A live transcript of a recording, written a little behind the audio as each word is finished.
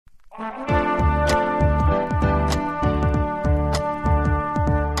You're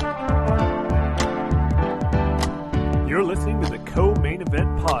listening to the Co-Main Event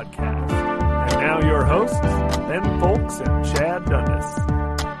Podcast. And now your hosts, Ben Folks and Chad Dundas.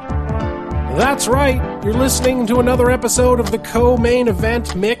 That's right. You're listening to another episode of the Co-Main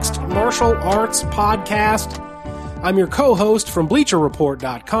Event Mixed Martial Arts Podcast. I'm your co-host from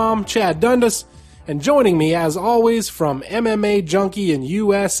BleacherReport.com, Chad Dundas, and joining me, as always, from MMA Junkie in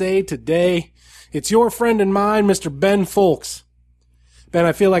USA Today, it's your friend and mine, Mr. Ben Folks. Ben,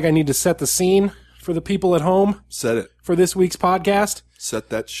 I feel like I need to set the scene for the people at home. Set it. For this week's podcast. Set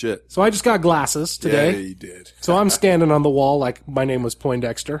that shit. So I just got glasses today. Yeah, you did. So I'm standing on the wall like my name was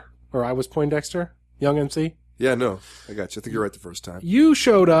Poindexter, or I was Poindexter, Young MC. Yeah, no, I got you. I think you're right the first time. You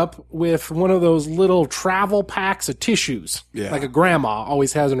showed up with one of those little travel packs of tissues, like a grandma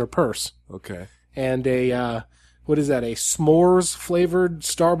always has in her purse. Okay. And a, what is that, a s'mores-flavored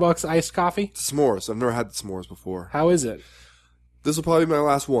Starbucks iced coffee? S'mores. I've never had the s'mores before. How is it? This will probably be my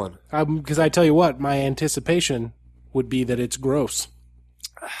last one. Because I tell you what, my anticipation would be that it's gross.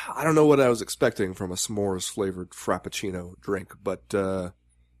 I don't know what I was expecting from a s'mores-flavored Frappuccino drink, but I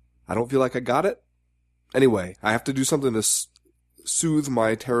don't feel like I got it. Anyway, I have to do something to soothe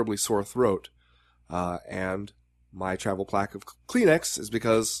my terribly sore throat, and my travel pack of Kleenex is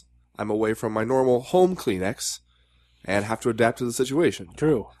because I'm away from my normal home Kleenex and have to adapt to the situation.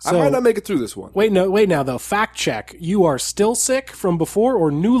 True. I might not make it through this one. Wait now, though. Fact check. You are still sick from before or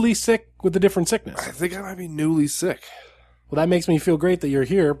newly sick with a different sickness? I think I might be newly sick. Well, that makes me feel great that you're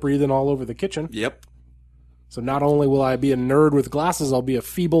here, breathing all over the kitchen. Yep. So not only will I be a nerd with glasses, I'll be a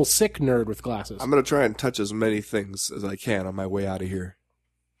feeble, sick nerd with glasses. I'm going to try and touch as many things as I can on my way out of here.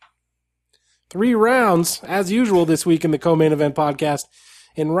 3 rounds, as usual this week in the Co-Main Event Podcast.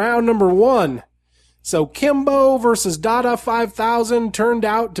 In round number 1, so Kimbo versus Dada 5000 turned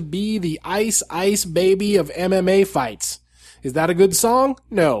out to be the Ice Ice Baby of MMA fights. Is that a good song?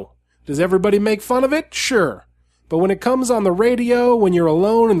 No. Does everybody make fun of it? Sure. But when it comes on the radio, when you're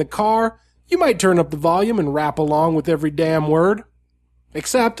alone in the car, you might turn up the volume and rap along with every damn word.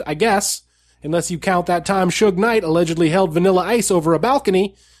 Except, I guess, unless you count that time Suge Knight allegedly held Vanilla Ice over a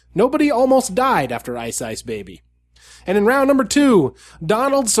balcony, nobody almost died after Ice Ice Baby. And in round number 2,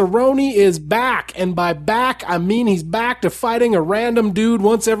 Donald Cerrone is back. And by back, I mean he's back to fighting a random dude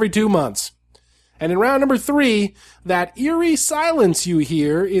once every 2 months. And in round number 3, that eerie silence you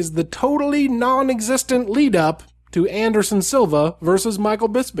hear is the totally non-existent lead-up to Anderson Silva versus Michael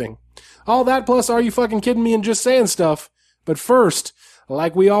Bisping. All that plus Are You Fucking Kidding Me and Just Saying Stuff. But first,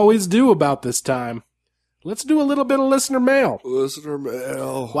 like we always do about this time, let's do a little bit of listener mail. Listener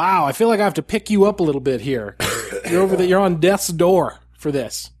mail. Wow, I feel like I have to pick you up a little bit here. You're on death's door for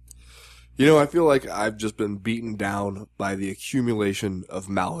this. You know, I feel like I've just been beaten down by the accumulation of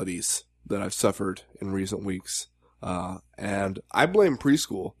maladies that I've suffered in recent weeks. And I blame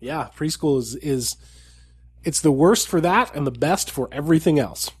preschool. Yeah, preschool is it's the worst for that and the best for everything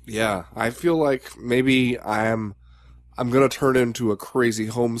else. Yeah, I feel like maybe I'm going to turn into a crazy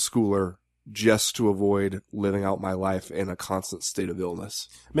homeschooler just to avoid living out my life in a constant state of illness.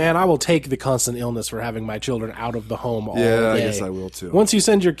 Man, I will take the constant illness for having my children out of the home all day. Yeah, I guess I will too. Once you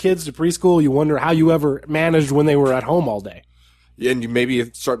send your kids to preschool, you wonder how you ever managed when they were at home all day. Yeah, and you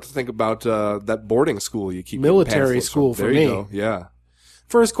maybe start to think about that boarding school you keep. Military school for me. There you go, yeah.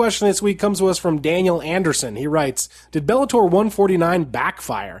 First question this week comes to us from Daniel Anderson. He writes, did Bellator 149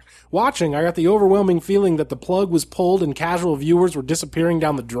 backfire? Watching, I got the overwhelming feeling that the plug was pulled and casual viewers were disappearing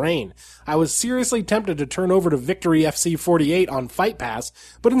down the drain. I was seriously tempted to turn over to Victory FC 48 on Fight Pass,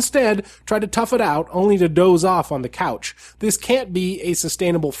 but instead tried to tough it out only to doze off on the couch. This can't be a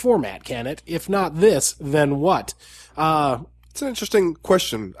sustainable format, can it? If not this, then what? It's an interesting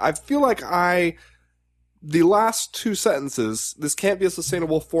question. I feel like the last 2 sentences, this can't be a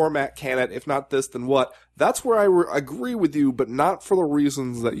sustainable format, can it? If not this, then what? That's where I agree with you, but not for the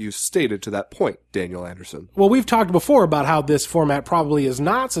reasons that you stated to that point, Daniel Anderson. Well, we've talked before about how this format probably is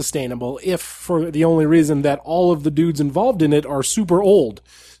not sustainable if for the only reason that all of the dudes involved in it are super old.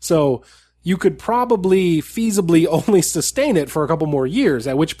 So you could probably feasibly only sustain it for a couple more years,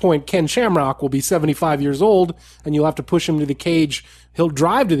 at which point Ken Shamrock will be 75 years old, and you'll have to push him to the cage. He'll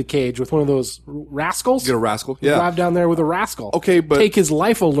drive to the cage with one of those rascals. Get a rascal, yeah. Drive down there with a rascal. Okay, but take his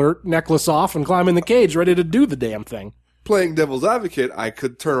life alert necklace off and climb in the cage, ready to do the damn thing. Playing devil's advocate, I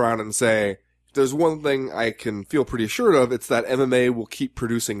could turn around and say, there's one thing I can feel pretty assured of, it's that MMA will keep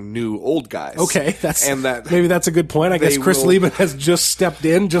producing new old guys. Okay, maybe that's a good point. I guess Chris Lieben has just stepped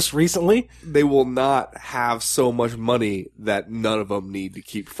in just recently. They will not have so much money that none of them need to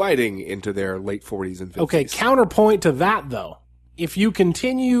keep fighting into their late 40s and 50s. Okay, counterpoint to that, though. if you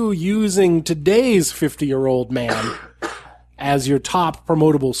continue using today's 50-year-old man as your top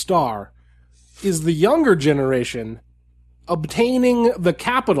promotable star, is the younger generation obtaining the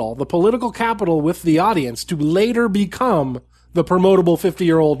capital, the political capital with the audience to later become the promotable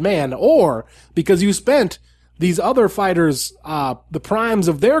 50-year-old man? Or because you spent these other fighters, the primes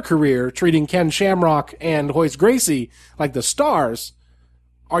of their career, treating Ken Shamrock and Royce Gracie like the stars,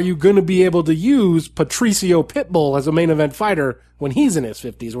 are you going to be able to use Patricio Pitbull as a main event fighter when he's in his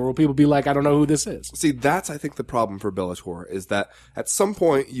 50s? Or will people be like, I don't know who this is? See, that's, I think, the problem for Bellator, is that at some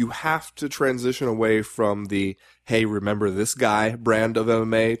point you have to transition away from the, hey, remember this guy brand of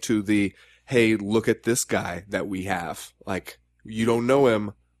MMA to the, hey, look at this guy that we have. Like, you don't know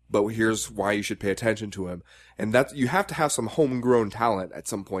him, but here's why you should pay attention to him. And that, you have to have some homegrown talent at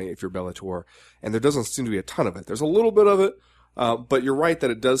some point if you're Bellator, and there doesn't seem to be a ton of it. There's a little bit of it, but you're right that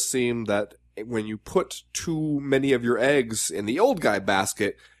it does seem that when you put too many of your eggs in the old guy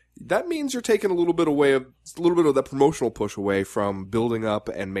basket, that means you're taking a little bit of that promotional push away from building up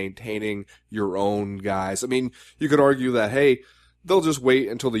and maintaining your own guys. I mean, you could argue that, hey, they'll just wait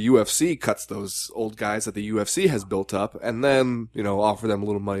until the UFC cuts those old guys that the UFC has built up, and then, offer them a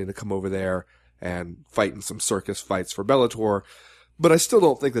little money to come over there and fight in some circus fights for Bellator. But I still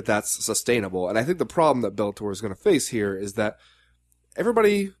don't think that that's sustainable. And I think the problem that Bellator is going to face here is that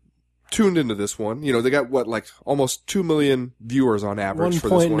everybody tuned into this one. They got almost 2 million viewers on average for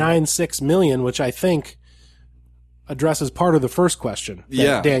this one. 1.96 million, which I think addresses part of the first question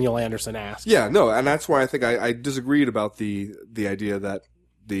that Daniel Anderson asked. Yeah, no, and that's why I think I disagreed about the idea that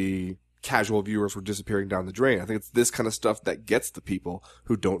the casual viewers were disappearing down the drain. I think it's this kind of stuff that gets the people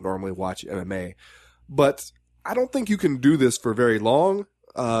who don't normally watch MMA. But I don't think you can do this for very long,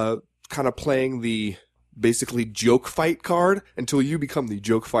 kind of playing the basically joke fight card until you become the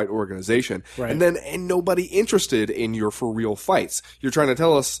joke fight organization. Right. And then nobody interested in your for real fights. You're trying to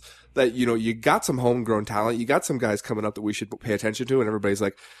tell us that, you got some homegrown talent, you got some guys coming up that we should pay attention to, and everybody's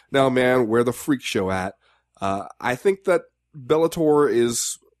like, no, man, where the freak show at? I think that Bellator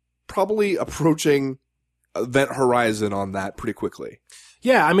is probably approaching event horizon on that pretty quickly.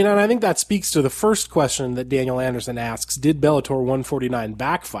 Yeah, I mean, and I think that speaks to the first question that Daniel Anderson asks, did Bellator 149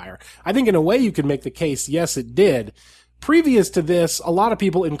 backfire? I think in a way you could make the case, yes, it did. Previous to this, a lot of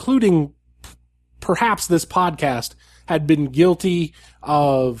people, including perhaps this podcast, had been guilty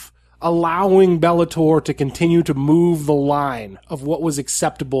of allowing Bellator to continue to move the line of what was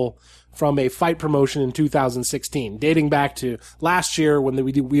acceptable from a fight promotion in 2016, dating back to last year when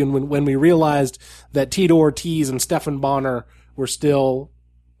we realized that Tito Ortiz and Stephan Bonner were still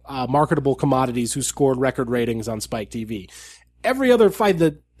marketable commodities who scored record ratings on Spike TV. Every other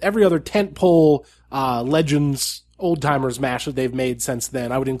tentpole Legends old timers match that they've made since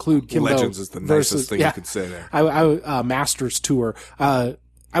then, I would include Kimbo. Legends is the nicest thing you could say there. Masters Tour.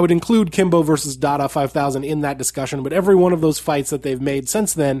 I would include Kimbo versus Dada 5000 in that discussion, but every one of those fights that they've made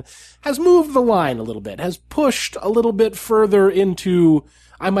since then has moved the line a little bit, has pushed a little bit further into,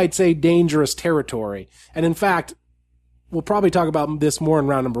 I might say, dangerous territory. And in fact, we'll probably talk about this more in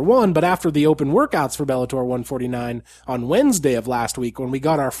round number 1, but after the open workouts for Bellator 149 on Wednesday of last week, when we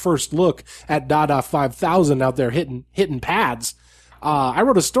got our first look at Dada 5000 out there hitting pads, I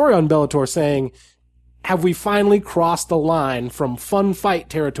wrote a story on Bellator saying, have we finally crossed the line from fun fight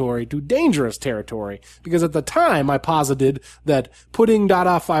territory to dangerous territory? Because at the time, I posited that putting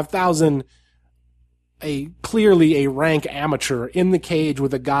Dada 5000, clearly a rank amateur, in the cage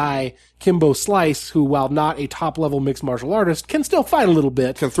with a guy, Kimbo Slice, who, while not a top-level mixed martial artist, can still fight a little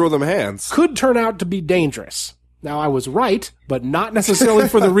bit. Can throw them hands. Could turn out to be dangerous. Now, I was right, but not necessarily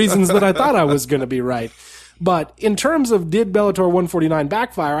for the reasons that I thought I was going to be right. But in terms of did Bellator 149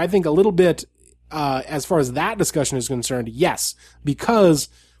 backfire, I think a little bit, as far as that discussion is concerned, yes, because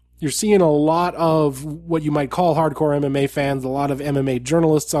you're seeing a lot of what you might call hardcore MMA fans, a lot of MMA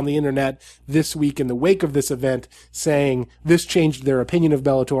journalists on the internet this week in the wake of this event saying this changed their opinion of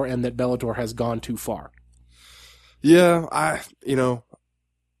Bellator and that Bellator has gone too far. Yeah, I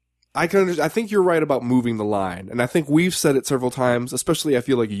think you're right about moving the line. And I think we've said it several times, especially I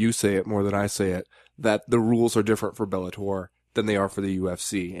feel like you say it more than I say it, that the rules are different for Bellator than they are for the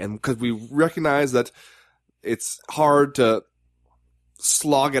UFC. And because we recognize that it's hard to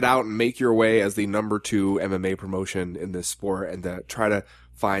slog it out and make your way as the number 2 MMA promotion in this sport and to try to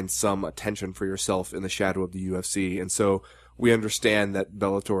find some attention for yourself in the shadow of the UFC. And so we understand that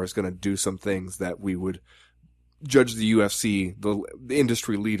Bellator is going to do some things that we would judge the UFC, the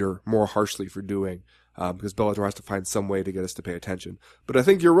industry leader, more harshly for doing, because Bellator has to find some way to get us to pay attention. But I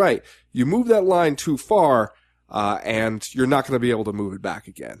think you're right. You move that line too far, and you're not going to be able to move it back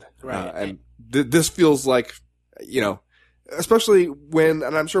again. Right. And this feels like, especially when,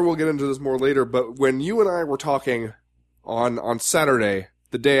 and I'm sure we'll get into this more later, but when you and I were talking on Saturday,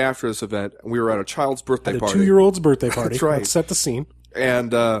 the day after this event, we were at a child's birthday At a party. 2-year-old's birthday party. That's right. Let's set the scene.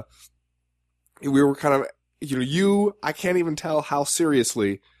 And we were kind of, I can't even tell how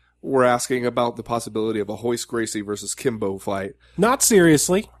seriously we're asking about the possibility of a Hoist Gracie versus Kimbo fight. Not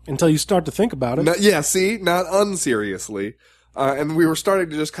seriously, until you start to think about it. Not unseriously. And we were starting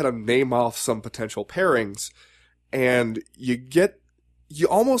to just kind of name off some potential pairings. And you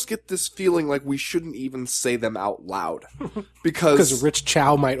almost get this feeling like we shouldn't even say them out loud. Because Rich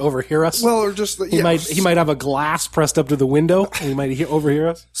Chow might overhear us. Well, or just... He might have a glass pressed up to the window, and he might overhear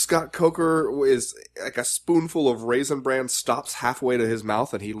us. Scott Coker is like a spoonful of Raisin Bran stops halfway to his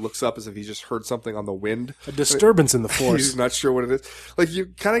mouth, and he looks up as if he just heard something on the wind. A disturbance in the force. He's not sure what it is. Like, you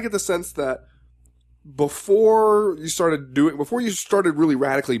kind of get the sense that before you started really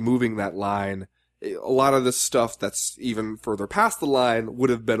radically moving that line, a lot of this stuff that's even further past the line would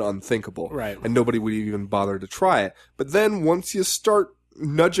have been unthinkable. Right. And nobody would even bother to try it. But then once you start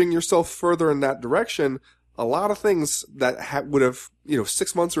nudging yourself further in that direction, a lot of things that would have,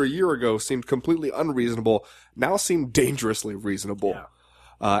 6 months or a year ago seemed completely unreasonable now seem dangerously reasonable.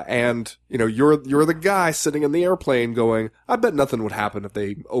 Yeah. And you're the guy sitting in the airplane going, I bet nothing would happen if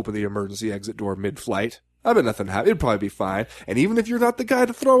they open the emergency exit door mid-flight. I bet nothing happened. It'd probably be fine. And even if you're not the guy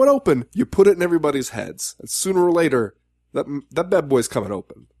to throw it open, you put it in everybody's heads. And sooner or later, that bad boy's coming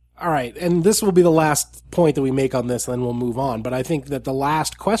open. All right, and this will be the last point that we make on this, and then we'll move on. But I think that the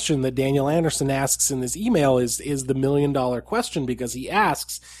last question that Daniel Anderson asks in this email is the $1 million question, because he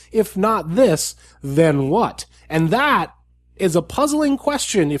asks, if not this, then what? And that is a puzzling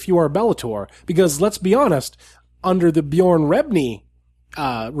question if you are Bellator, because let's be honest, under the Bjorn Rebney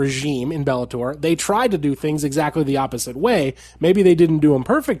regime in Bellator, they tried to do things exactly the opposite way. Maybe they didn't do them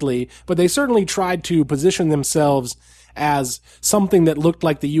perfectly, but they certainly tried to position themselves as something that looked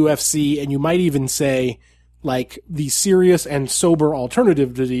like the UFC, and you might even say like the serious and sober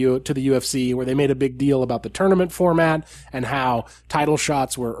alternative to the UFC, where they made a big deal about the tournament format and how title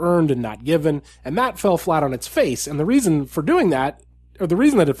shots were earned and not given, and that fell flat on its face. And the reason for doing that, or the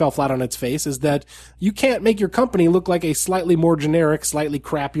reason that it fell flat on its face, is that you can't make your company look like a slightly more generic, slightly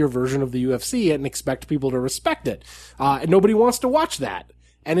crappier version of the UFC and expect people to respect it. And nobody wants to watch that.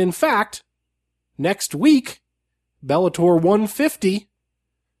 And in fact, next week, Bellator 150,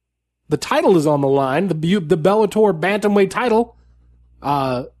 the title is on the line, the Bellator Bantamweight title.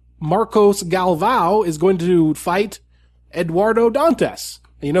 Marcos Galvao is going to fight Eduardo Dantas.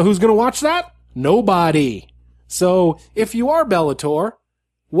 And you know who's going to watch that? Nobody. So, if you are Bellator,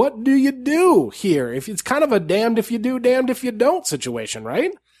 what do you do here? If it's kind of a damned if you do, damned if you don't situation,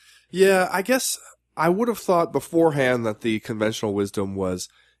 right? Yeah, I guess I would have thought beforehand that the conventional wisdom was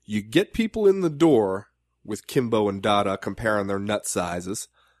you get people in the door with Kimbo and Dada comparing their nut sizes,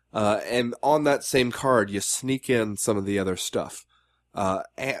 and on that same card you sneak in some of the other stuff.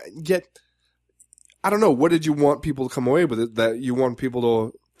 And yet, I don't know, what did you want people to come away with it? That you want people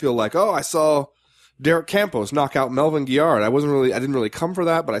to feel like, oh, I saw Derek Campos knock out Melvin Guillard. I didn't really come for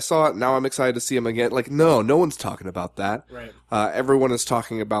that, but I saw it. Now I'm excited to see him again. Like, no one's talking about that. Right. Everyone is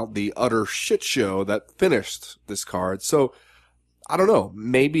talking about the utter shit show that finished this card. So, I don't know.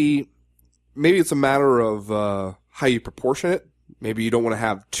 Maybe it's a matter of, how you proportion it. Maybe you don't want to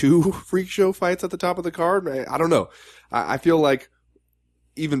have 2 freak show fights at the top of the card. I don't know. I feel like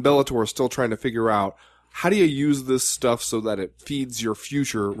even Bellator is still trying to figure out, how do you use this stuff so that it feeds your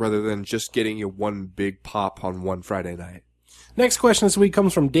future rather than just getting you one big pop on one Friday night? Next question this week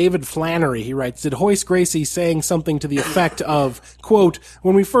comes from David Flannery. He writes, did Hoist Gracie saying something to the effect of, quote,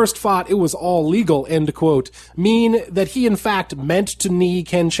 when we first fought, it was all legal, end quote, mean that he in fact meant to knee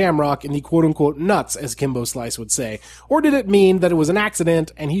Ken Shamrock in the quote unquote nuts, as Kimbo Slice would say? Or did it mean that it was an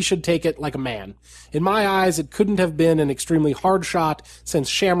accident and he should take it like a man? In my eyes, it couldn't have been an extremely hard shot, since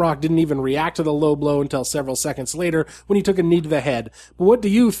Shamrock didn't even react to the low blow until several seconds later when he took a knee to the head. But what do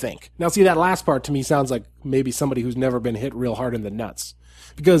you think? Now see, that last part to me sounds like maybe somebody who's never been hit real hard in the nuts.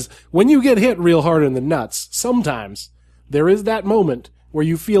 Because when you get hit real hard in the nuts, sometimes there is that moment where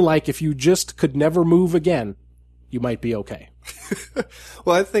you feel like if you just could never move again, you might be okay.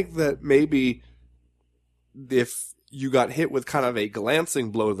 Well, I think that maybe if you got hit with kind of a glancing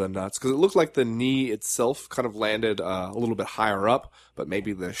blow to the nuts, because it looked like the knee itself kind of landed a little bit higher up, but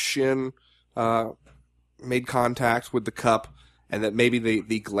maybe the shin made contact with the cup, and that maybe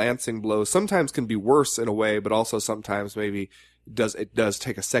the glancing blow sometimes can be worse in a way, but also sometimes maybe it does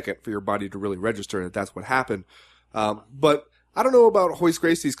take a second for your body to really register that that's what happened. But I don't know about Hoist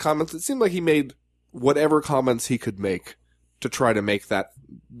Gracie's comments. It seemed like he made whatever comments he could make to try to make that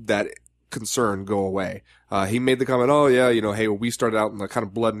concern go away. He made the comment, oh yeah, hey, we started out in the kind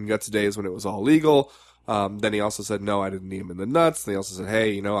of blood and guts days when it was all legal. Then he also said, no, I didn't knee him in the nuts. Then he also said,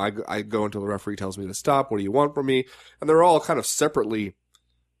 hey, I go until the referee tells me to stop. What do you want from me? And they're all kind of separately,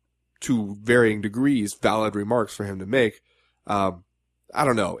 to varying degrees, valid remarks for him to make. I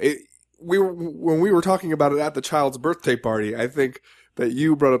don't know. When we were talking about it at the child's birthday party, I think that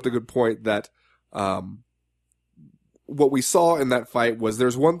you brought up the good point that, what we saw in that fight was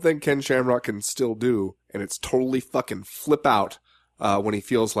there's one thing Ken Shamrock can still do, and it's totally fucking flip out when he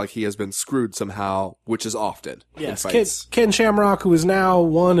feels like he has been screwed somehow, which is often. Yes, in fights. Ken Shamrock, who is now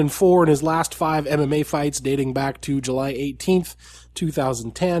 1-4 in his last 5 MMA fights dating back to July 18th,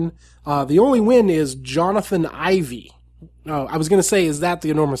 2010. The only win is Jonathan Ivey. I was going to say, is that the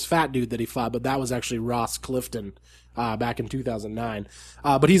enormous fat dude that he fought, but that was actually Ross Clifton back in 2009.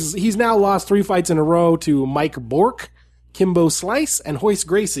 But he's now lost 3 fights in a row to Mike Bork, Kimbo Slice, and Royce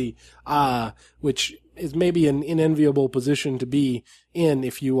Gracie, which is maybe an unenviable position to be in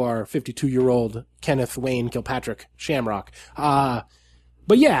if you are 52-year-old Kenneth Wayne Kilpatrick Shamrock. But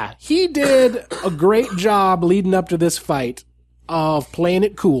yeah, he did a great job leading up to this fight of playing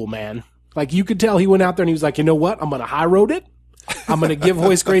it cool, man. Like, you could tell he went out there and he was like, you know what? I'm going to high road it. I'm going to give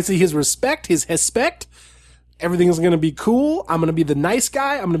Royce Gracie his respect, his respect. Everything's going to be cool. I'm going to be the nice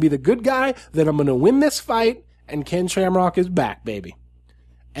guy. I'm going to be the good guy. Then I'm going to win this fight. And Ken Shamrock is back, baby.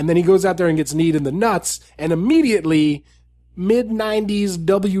 And then he goes out there and gets kneed in the nuts, and immediately, mid-90s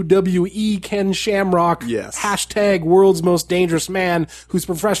WWE Ken Shamrock, yes. # world's most dangerous man, whose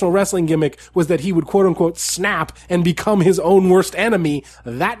professional wrestling gimmick was that he would quote-unquote snap and become his own worst enemy.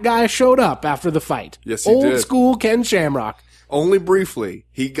 That guy showed up after the fight. Yes, he did. Old school Ken Shamrock. Only briefly.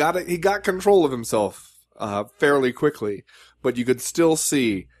 He got control of himself fairly quickly, but you could still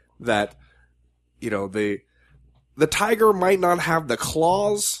see that, the tiger might not have the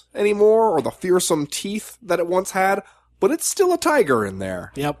claws anymore or the fearsome teeth that it once had, but it's still a tiger in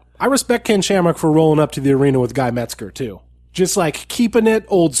there. Yep. I respect Ken Shamrock for rolling up to the arena with Guy Metzger, too. Just like keeping it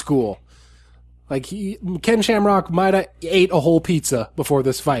old school. Like, Ken Shamrock might have ate a whole pizza before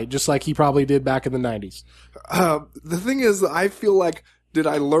this fight, just like he probably did back in the 90s. The thing is, I feel like, did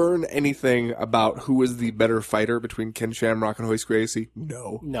I learn anything about who is the better fighter between Ken Shamrock and Royce Gracie?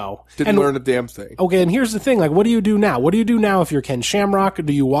 No. Didn't learn a damn thing. Okay, and here's the thing. Like, what do you do now? What do you do now if you're Ken Shamrock?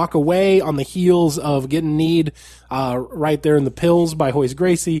 Do you walk away on the heels of getting kneed right there in the pills by Royce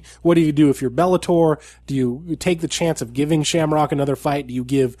Gracie? What do you do if you're Bellator? Do you take the chance of giving Shamrock another fight? Do you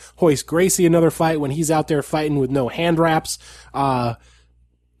give Royce Gracie another fight when he's out there fighting with no hand wraps?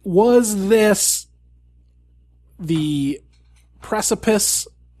 Was this the precipice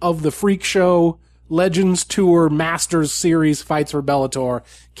of the Freak Show Legends Tour Masters Series fights for Bellator?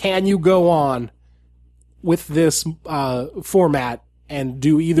 Can you go on with this format, and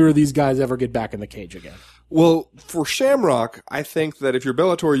do either of these guys ever get back in the cage again? Well, for Shamrock, I think that if you're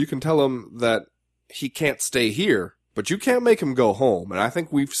Bellator, you can tell him that he can't stay here, but you can't make him go home. And I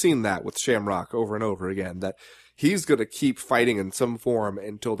think we've seen that with Shamrock over and over again, that he's going to keep fighting in some form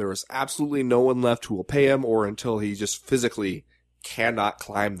until there is absolutely no one left who will pay him, or until he just physically cannot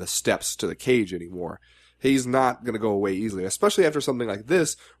climb the steps to the cage anymore. He's not going to go away easily, especially after something like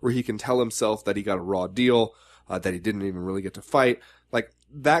this, where he can tell himself that he got a raw deal, that he didn't even really get to fight. Like,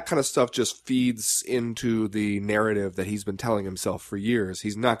 that kind of stuff just feeds into the narrative that he's been telling himself for years.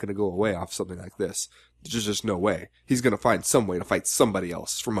 He's not going to go away off something like this. There's just no way. He's going to find some way to fight somebody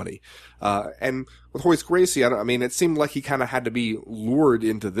else for money. And with Royce Gracie, it seemed like he kind of had to be lured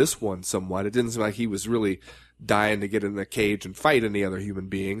into this one somewhat. It didn't seem like he was really dying to get in the cage and fight any other human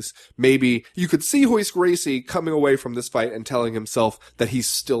beings. Maybe you could see Royce Gracie coming away from this fight and telling himself that he's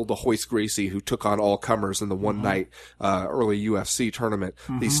still the Royce Gracie who took on all comers in the one night early UFC tournament.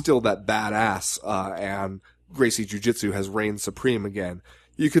 He's still that badass, and Gracie Jiu-Jitsu has reigned supreme again.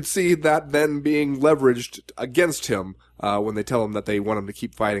 You could see that then being leveraged against him when they tell him that they want him to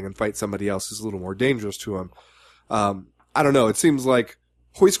keep fighting and fight somebody else who's a little more dangerous to him. I don't know. It seems like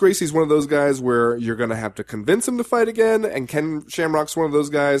Royce Gracie's one of those guys where you're going to have to convince him to fight again, and Ken Shamrock's one of those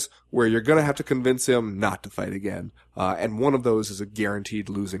guys where you're going to have to convince him not to fight again. And one of those is a guaranteed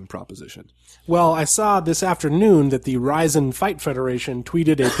losing proposition. Well, I saw this afternoon that the Ryzen Fight Federation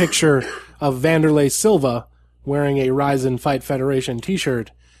tweeted a picture of Vanderlei Silva wearing a Ryzen Fight Federation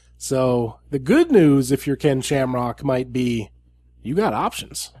t-shirt. So the good news, if you're Ken Shamrock, might be you got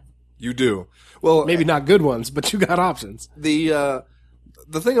options. You do. Well, maybe not good ones, but you got options. The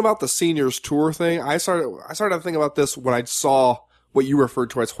thing about the seniors tour thing, I started to think about this when I saw what you referred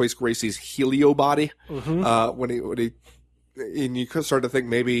to as Royce Gracie's helio body. When he and you could start to think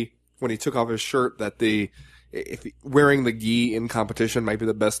maybe when he took off his shirt that the if wearing the gi in competition might be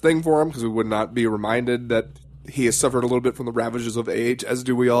the best thing for him, because we would not be reminded that he has suffered a little bit from the ravages of age, as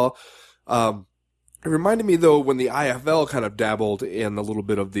do we all. It reminded me, though, when the IFL kind of dabbled in a little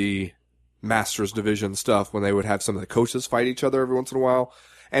bit of the Masters Division stuff, when they would have some of the coaches fight each other every once in a while.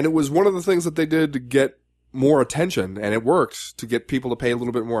 And it was one of the things that they did to get more attention, and it worked to get people to pay a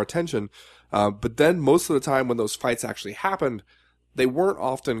little bit more attention. But then most of the time when those fights actually happened, they weren't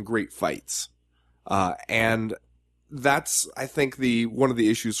often great fights. And that's, I think, one of the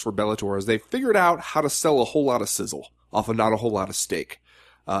issues for Bellator is they figured out how to sell a whole lot of sizzle off of not a whole lot of steak.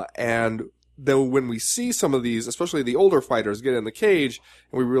 And though when we see some of these, especially the older fighters, get in the cage,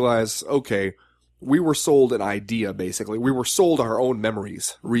 and we realize, okay, we were sold an idea, basically. We were sold our own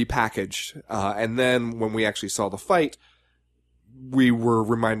memories, repackaged. And then when we actually saw the fight, we were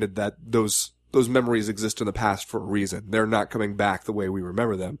reminded that those memories exist in the past for a reason. They're not coming back the way we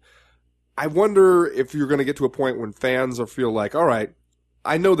remember them. I wonder if you're going to get to a point when fans will feel like, all right,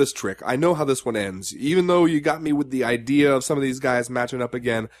 I know this trick. I know how this one ends. Even though you got me with the idea of some of these guys matching up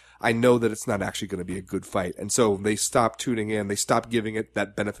again, I know that it's not actually going to be a good fight. And so they stop tuning in. They stop giving it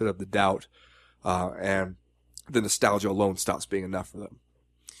that benefit of the doubt. And the nostalgia alone stops being enough for them.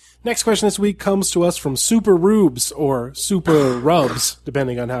 Next question this week comes to us from Super Rubes, or Super Rubs,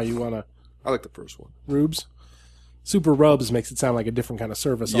 depending on how you want to. I like the first one. Rubes? Super Rubs makes it sound like a different kind of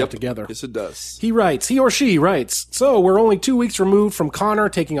service altogether. Yes, it does. He or she writes, so we're only 2 weeks removed from Conor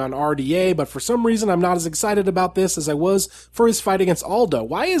taking on RDA, but for some reason I'm not as excited about this as I was for his fight against Aldo.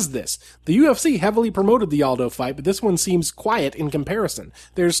 Why is this? The UFC heavily promoted the Aldo fight, but this one seems quiet in comparison.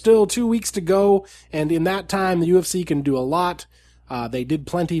 There's still 2 weeks to go, and in that time the UFC can do a lot. They did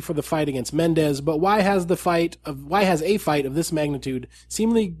plenty for the fight against Mendez, but why has a fight of this magnitude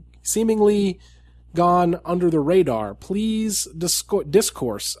seemingly gone under the radar? Please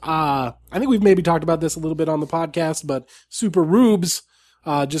discourse. I think we've maybe talked about this a little bit on the podcast, but Super Rubes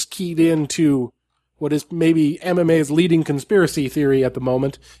just keyed into what is maybe MMA's leading conspiracy theory at the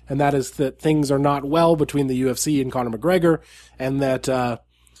moment, and that is that things are not well between the UFC and Conor McGregor, and that the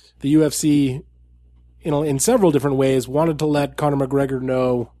UFC, in several different ways, wanted to let Conor McGregor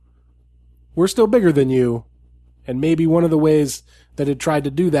know, we're still bigger than you, and maybe one of the ways that it tried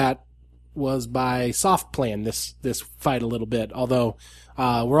to do that was by soft playing this fight a little bit, although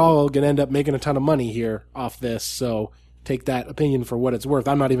we're all going to end up making a ton of money here off this, so take that opinion for what it's worth.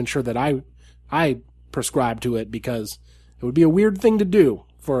 I'm not even sure that I prescribe to it, because it would be a weird thing to do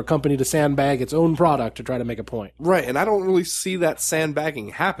for a company to sandbag its own product to try to make a point. Right, and I don't really see that sandbagging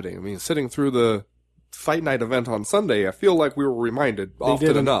happening. I mean, sitting through the Fight Night event on Sunday, I feel like we were reminded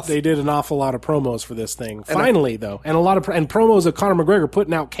often enough. They did an awful lot of promos for this thing. Finally, though. And a lot of promos of Conor McGregor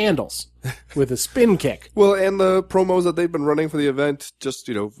putting out candles with a spin kick. Well, and the promos that they've been running for the event, just,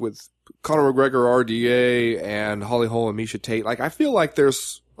 with Conor McGregor, RDA, and Holly Holm and Miesha Tate, I feel like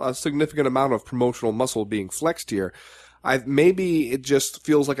there's a significant amount of promotional muscle being flexed here. Maybe it just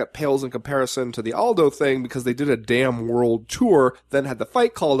feels like it pales in comparison to the Aldo thing, because they did a damn world tour, then had the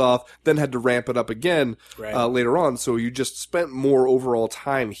fight called off, then had to ramp it up again later on. So you just spent more overall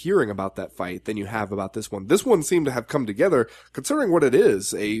time hearing about that fight than you have about this one. This one seemed to have come together, considering what it is,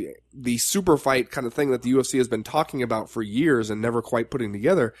 the super fight kind of thing that the UFC has been talking about for years and never quite putting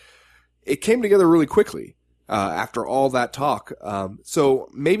together. It came together really quickly after all that talk. So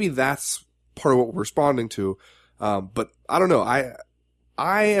maybe that's part of what we're responding to. But I don't know.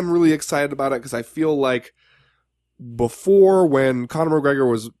 I am really excited about it, because I feel like before, when Conor McGregor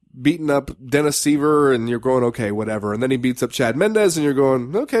was beating up Dennis Seaver and you're going, okay, whatever. And then he beats up Chad Mendez and you're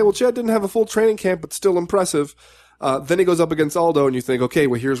going, okay, well, Chad didn't have a full training camp, but still impressive. Then he goes up against Aldo and you think, okay,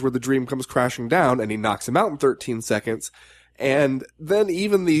 well, here's where the dream comes crashing down, and he knocks him out in 13 seconds. And then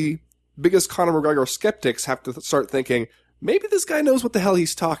even the biggest Conor McGregor skeptics have to start thinking, maybe this guy knows what the hell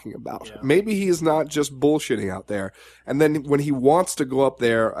he's talking about. Yeah. Maybe he is not just bullshitting out there. And then when he wants to go up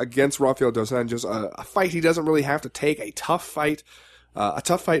there against Rafael dos Anjos, a fight he doesn't really have to take, a tough fight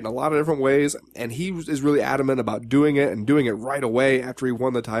in a lot of different ways, and he is really adamant about doing it and doing it right away after he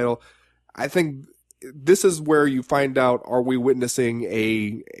won the title. I think this is where you find out, are we witnessing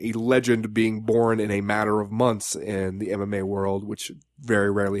a legend being born in a matter of months in the MMA world, which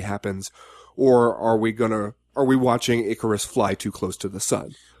very rarely happens, or are we watching Icarus fly too close to the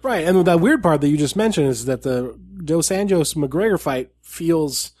sun? Right, and that weird part that you just mentioned is that the Dos Anjos-McGregor fight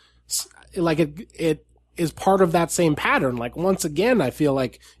feels like it is part of that same pattern. Like, once again, I feel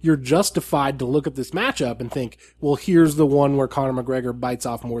like you're justified to look at this matchup and think, well, here's the one where Conor McGregor bites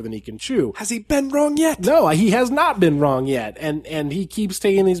off more than he can chew. Has he been wrong yet? No, he has not been wrong yet. And he keeps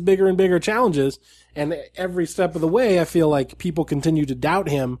taking these bigger and bigger challenges, and every step of the way, I feel like people continue to doubt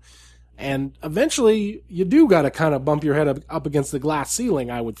him. And eventually, you do got to kind of bump your head up against the glass ceiling,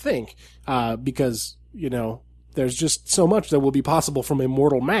 I would think, because, there's just so much that will be possible from a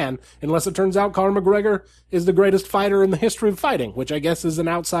mortal man, unless it turns out Conor McGregor is the greatest fighter in the history of fighting, which I guess is an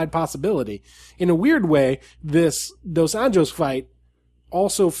outside possibility. In a weird way, this Dos Anjos fight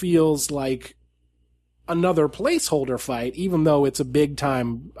also feels like another placeholder fight, even though it's a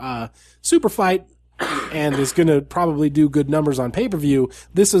big-time super fight and is going to probably do good numbers on pay-per-view.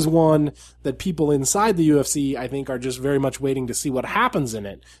 This is one that people inside the UFC, I think, are just very much waiting to see what happens in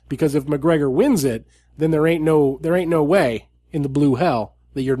it. Because if McGregor wins it, then there ain't no way in the blue hell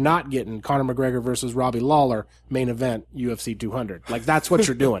that you're not getting Conor McGregor versus Robbie Lawler main event UFC 200. Like, that's what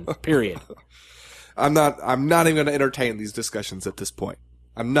you're doing, period. I'm not even going to entertain these discussions at this point.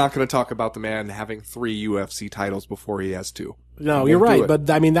 I'm not going to talk about the man having 3 UFC titles before he has 2. No, you're right, but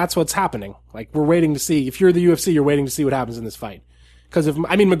I mean, that's what's happening. Like, we're waiting to see. If you're the UFC, you're waiting to see what happens in this fight. Because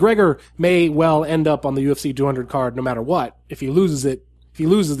McGregor may well end up on the UFC 200 card no matter what. If he loses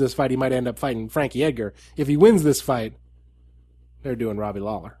this fight, he might end up fighting Frankie Edgar. If he wins this fight, they're doing Robbie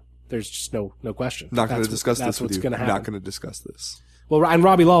Lawler. There's just no question. Not going to discuss this with you. Gonna happen. Not going to discuss this. Well, and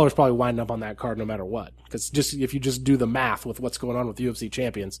Robbie Lawler's probably winding up on that card no matter what. Because if you just do the math with what's going on with UFC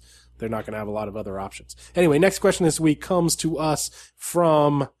champions, they're not going to have a lot of other options. Anyway, next question this week comes to us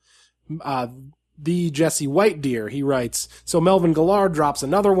from the Jesse White Deer. He writes, so Melvin Gillard drops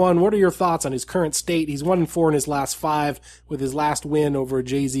another one. What are your thoughts on his current state? He's 1-4 in his last 5 with his last win over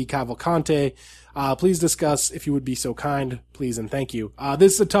Jay-Z Cavalcante. Please discuss if you would be so kind, please and thank you.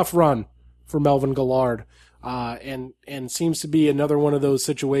 This is a tough run for Melvin Gillard. And seems to be another one of those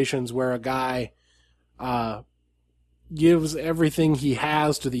situations where a guy, gives everything he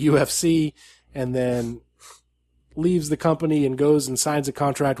has to the UFC and then leaves the company and goes and signs a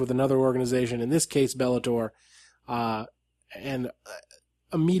contract with another organization, in this case Bellator, and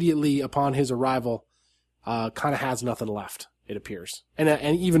immediately upon his arrival, kind of has nothing left, it appears.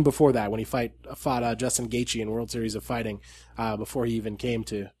 And even before that, when he fought Justin Gaethje in World Series of Fighting, before he even came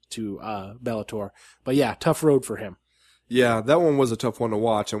to Bellator. But yeah, tough road for him. Yeah, that one was a tough one to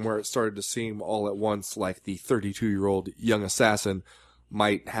watch, and where it started to seem all at once like the 32-year-old young assassin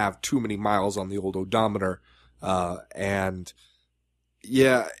might have too many miles on the old odometer. And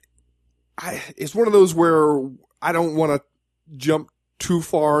yeah, it's one of those where I don't want to jump too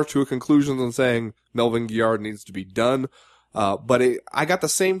far to a conclusion on saying Melvin Gillard needs to be done. But I got the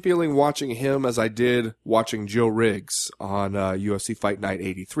same feeling watching him as I did watching Joe Riggs on UFC Fight Night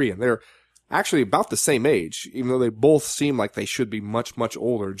 83. And they're actually about the same age, even though they both seem like they should be much, much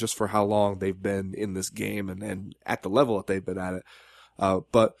older just for how long they've been in this game and at the level that they've been at it.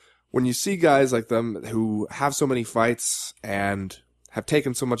 But when you see guys like them who have so many fights and have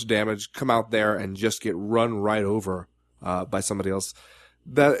taken so much damage come out there and just get run right over by somebody else,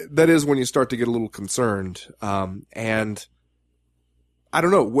 that is when you start to get a little concerned. And I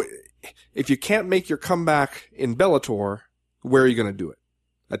don't know, if you can't make your comeback in Bellator, where are you going to do it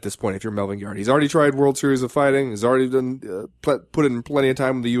at this point if you're Melvin Gillard? He's already tried World Series of Fighting. He's already done put in plenty of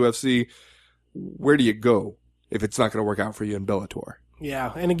time in the UFC. Where do you go if it's not going to work out for you in Bellator?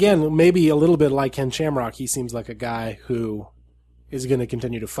 Yeah, and again, maybe a little bit like Ken Shamrock, he seems like a guy who is going to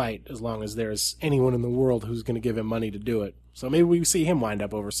continue to fight as long as there's anyone in the world who's going to give him money to do it. So maybe we see him wind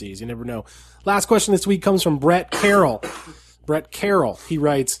up overseas. You never know. Last question this week comes from Brett Carroll. Brett Carroll, he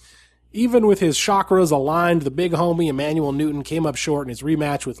writes, even with his chakras aligned, the big homie Emmanuel Newton came up short in his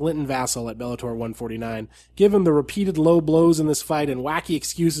rematch with Linton Vassell at Bellator 149. Given the repeated low blows in this fight and wacky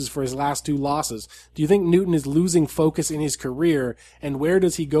excuses for his last 2 losses, do you think Newton is losing focus in his career, and where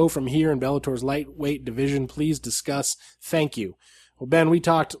does he go from here in Bellator's lightweight division? Please discuss. Thank you. Well, Ben, we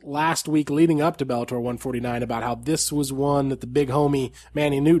talked last week leading up to Bellator 149 about how this was one that the big homie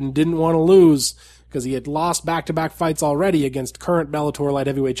Manny Newton didn't want to lose because he had lost back-to-back fights already against current Bellator light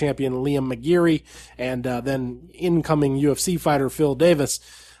heavyweight champion Liam McGeary and then incoming UFC fighter Phil Davis.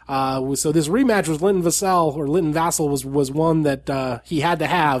 So this rematch with Linton Vassell was one that he had to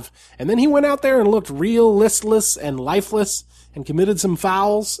have. And then he went out there and looked real listless and lifeless and committed some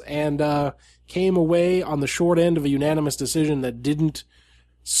fouls and came away on the short end of a unanimous decision that didn't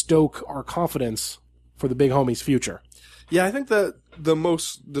stoke our confidence for the big homie's future. Yeah, I think that the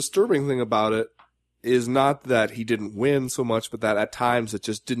most disturbing thing about it is not that he didn't win so much, but that at times it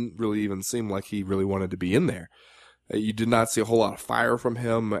just didn't really even seem like he really wanted to be in there. You did not see a whole lot of fire from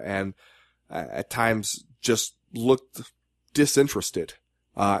him, and at times just looked disinterested.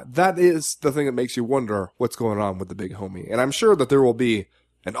 That is the thing that makes you wonder what's going on with the big homie. And I'm sure that there will be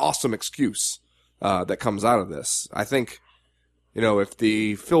an awesome excuse that comes out of this. I think, if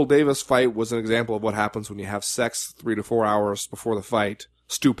the Phil Davis fight was an example of what happens when you have sex 3 to 4 hours before the fight,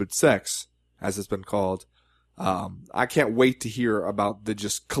 Stupid Sex, as it's been called. I can't wait to hear about the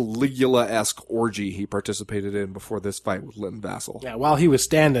just Caligula-esque orgy he participated in before this fight with Linton Vassell. Yeah, while he was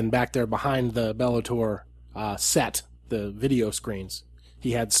standing back there behind the Bellator set, the video screens,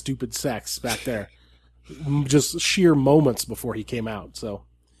 he had Stupid Sex back there. Just sheer moments before he came out, so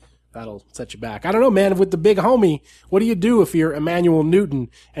that'll set you back. I don't know, man, with the big homie, what do you do if you're Emmanuel Newton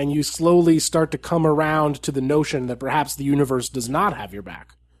and you slowly start to come around to the notion that perhaps the universe does not have your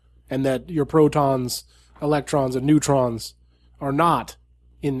back and that your protons, electrons, and neutrons are not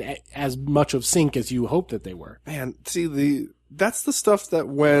in as much of sync as you hoped that they were? Man, see, that's the stuff that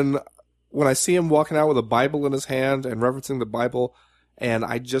when I see him walking out with a Bible in his hand and referencing the Bible, and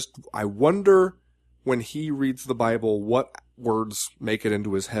I wonder when he reads the Bible what words make it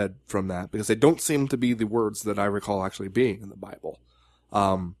into his head from that, because they don't seem to be the words that I recall actually being in the Bible.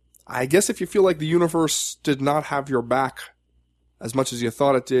 I guess if you feel like the universe did not have your back as much as you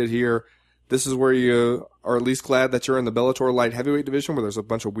thought it did here, this is where you are at least glad that you're in the Bellator light heavyweight division where there's a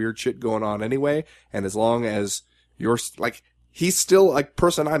bunch of weird shit going on anyway. And as long as you're like, he's still a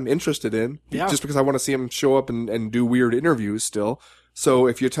person I'm interested in, just because I want to see him show up and do weird interviews still. So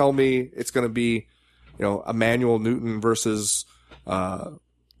if you tell me it's going to be, Emmanuel Newton versus,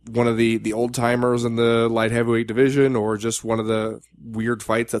 one of the old timers in the light heavyweight division, or just one of the weird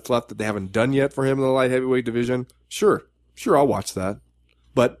fights that's left that they haven't done yet for him in the light heavyweight division, sure, I'll watch that.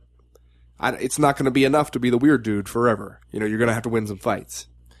 But it's not going to be enough to be the weird dude forever. You're going to have to win some fights.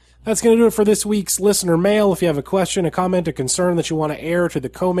 That's going to do it for this week's listener mail. If you have a question, a comment, a concern that you want to air to the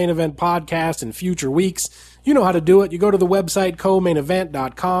Co-Main Event podcast in future weeks, you know how to do it. You go to the website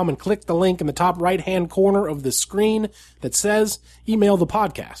comainevent.com and click the link in the top right-hand corner of the screen that says email the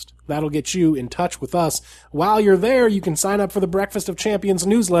podcast. That'll get you in touch with us. While you're there, you can sign up for the Breakfast of Champions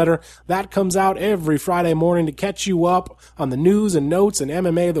newsletter. That comes out every Friday morning to catch you up on the news and notes and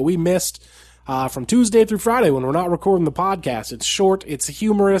MMA that we missed from Tuesday through Friday when we're not recording the podcast. It's short, it's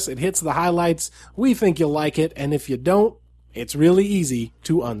humorous, it hits the highlights. We think you'll like it, and if you don't, it's really easy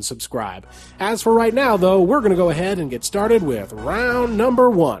to unsubscribe. As for right now, though, we're going to go ahead and get started with round number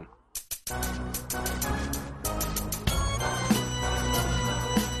 1.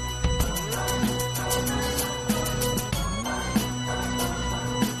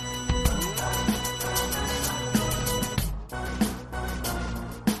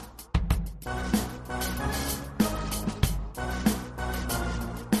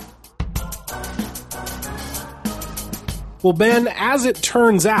 Well, Ben, as it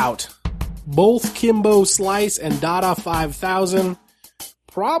turns out, both Kimbo Slice and Dada 5000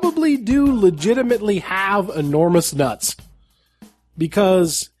 probably do legitimately have enormous nuts.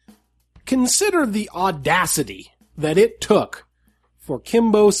 Because consider the audacity that it took for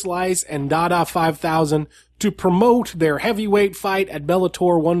Kimbo Slice and Dada 5000 to promote their heavyweight fight at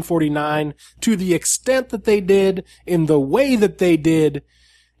Bellator 149 to the extent that they did, in the way that they did,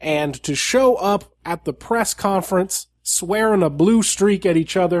 and to show up at the press conference swearing a blue streak at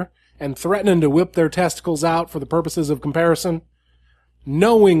each other and threatening to whip their testicles out for the purposes of comparison,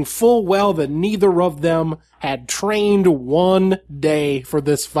 knowing full well that neither of them had trained one day for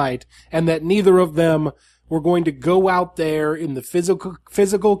this fight, and that neither of them were going to go out there in the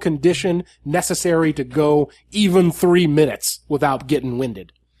physical condition necessary to go even 3 minutes without getting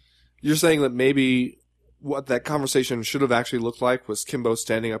winded. You're saying that maybe what that conversation should have actually looked like was Kimbo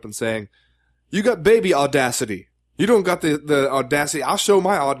standing up and saying, "You got baby audacity. You don't got the audacity. I'll show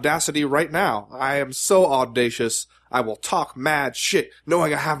my audacity right now. I am so audacious. I will talk mad shit,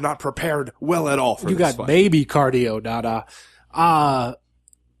 knowing I have not prepared well at all for this fight." You got baby cardio, Dada.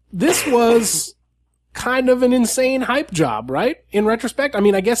 This was kind of an insane hype job, right? In retrospect, I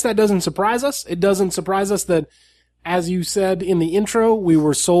mean, I guess that doesn't surprise us. It doesn't surprise us that, as you said in the intro, we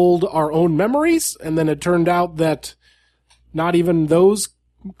were sold our own memories, and then it turned out that not even those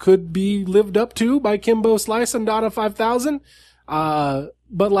could be lived up to by Kimbo Slice and Dada 5000.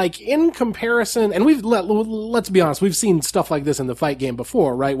 But like in comparison, and let's be honest, we've seen stuff like this in the fight game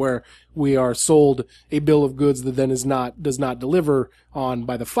before, right? Where we are sold a bill of goods that then does not deliver on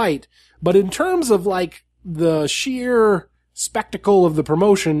by the fight. But in terms of like the sheer spectacle of the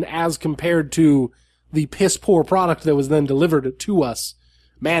promotion as compared to the piss poor product that was then delivered to us,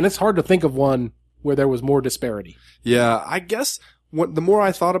 man, it's hard to think of one where there was more disparity. Yeah, I guess the more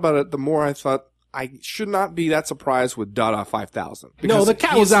I thought about it, the more I thought I should not be that surprised with Dada 5000. No, the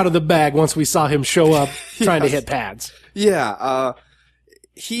cat was out of the bag once we saw him show up trying to hit pads. Yeah,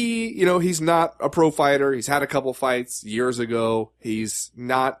 he's not a pro fighter. He's had a couple fights years ago. He does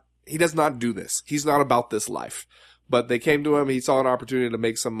not do this. He's not about this life. But they came to him, he saw an opportunity to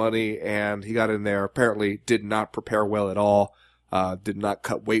make some money, and he got in there. Apparently did not prepare well at all. did not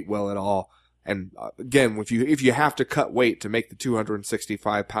cut weight well at all. And again, if you have to cut weight to make the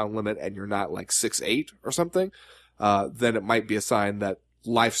 265-pound limit and you're not like 6'8" or something, then it might be a sign that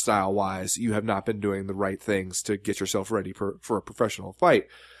lifestyle-wise you have not been doing the right things to get yourself ready for a professional fight.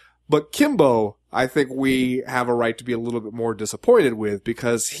 But Kimbo, I think we have a right to be a little bit more disappointed with,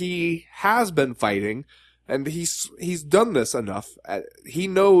 because he has been fighting and he's done this enough. He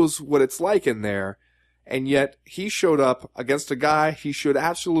knows what it's like in there. And yet he showed up against a guy he should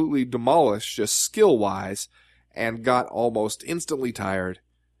absolutely demolish just skill-wise, and got almost instantly tired.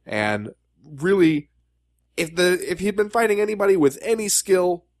 And really, if he'd been fighting anybody with any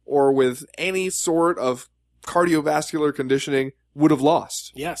skill or with any sort of cardiovascular conditioning, would have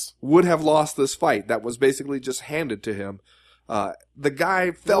lost. Yes. Would have lost this fight that was basically just handed to him. The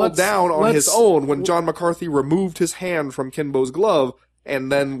guy fell down on his own when John McCarthy removed his hand from Kimbo's glove,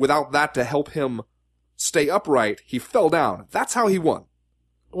 and then without that to help him stay upright, he fell down. That's how he won.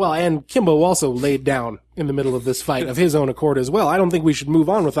 Well, and Kimbo also laid down in the middle of this fight of his own accord as well. I don't think we should move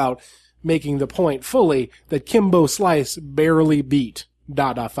on without making the point fully that Kimbo Slice barely beat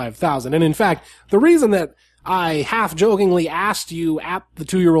Dada 5000. And in fact, the reason that I half-jokingly asked you at the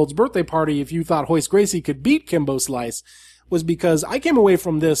 2-year-old's birthday party if you thought Royce Gracie could beat Kimbo Slice was because I came away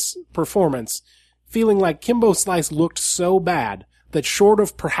from this performance feeling like Kimbo Slice looked so bad that short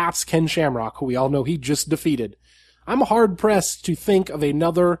of perhaps Ken Shamrock, who we all know he just defeated, I'm hard-pressed to think of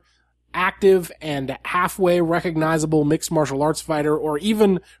another active and halfway recognizable mixed martial arts fighter, or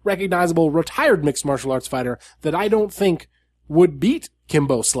even recognizable retired mixed martial arts fighter, that I don't think would beat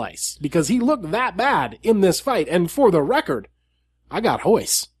Kimbo Slice, because he looked that bad in this fight. And for the record, I got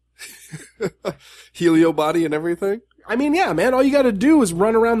Royce. Helio body and everything? I mean, yeah, man, all you gotta do is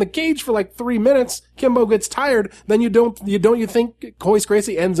run around the cage for like 3 minutes. Kimbo gets tired. Then you think Royce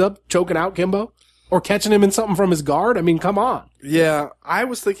Gracie ends up choking out Kimbo? Or catching him in something from his guard? I mean, come on. Yeah, I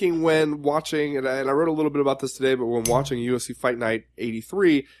was thinking when watching, and I wrote a little bit about this today, but when watching UFC Fight Night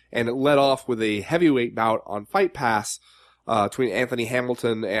 83, and it led off with a heavyweight bout on Fight Pass, between Anthony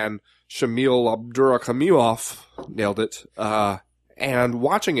Hamilton and Shamil Abdurakhimov, nailed it, and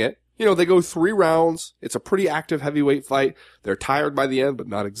watching it, they go 3 rounds. It's a pretty active heavyweight fight. They're tired by the end, but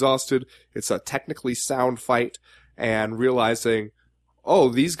not exhausted. It's a technically sound fight, and realizing, oh,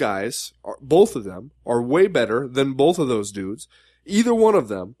 these guys, both of them, are way better than both of those dudes. Either one of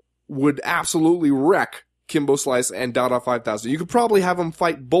them would absolutely wreck Kimbo Slice and Dada 5000. You could probably have them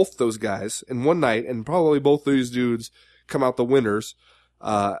fight both those guys in one night, and probably both these dudes come out the winners,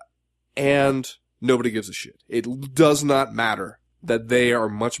 and nobody gives a shit. It does not matter that they are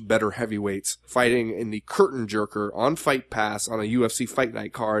much better heavyweights fighting in the curtain jerker on Fight Pass on a UFC Fight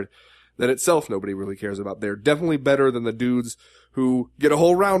Night card that itself nobody really cares about. They're definitely better than the dudes who get a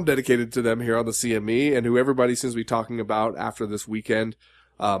whole round dedicated to them here on the CME, and who everybody seems to be talking about after this weekend.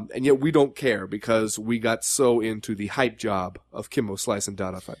 And yet we don't care, because we got so into the hype job of Kimbo Slice and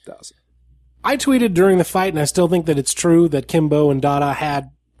Dada 5000. I tweeted during the fight, and I still think that it's true, that Kimbo and Dada had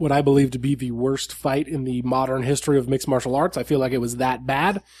what I believe to be the worst fight in the modern history of mixed martial arts. I feel like it was that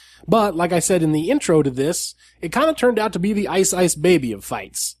bad. But like I said in the intro to this, it kind of turned out to be the Ice Ice Baby of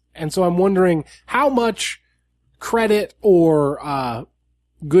fights. And so I'm wondering how much credit or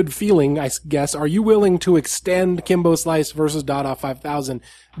good feeling, I guess, are you willing to extend Kimbo Slice versus Dada 5000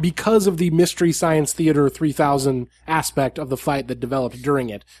 because of the Mystery Science Theater 3000 aspect of the fight that developed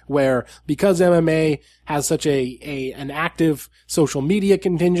during it, where because MMA has such an active social media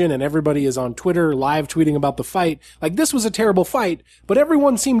contingent and everybody is on Twitter live tweeting about the fight, like this was a terrible fight, but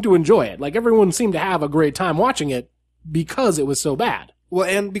everyone seemed to enjoy it. Like everyone seemed to have a great time watching it because it was so bad. Well,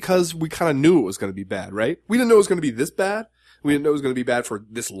 and because we kind of knew it was going to be bad, right? We didn't know it was going to be this bad. We didn't know it was going to be bad for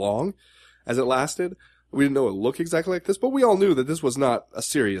this long as it lasted. We didn't know it would look exactly like this, but we all knew that this was not a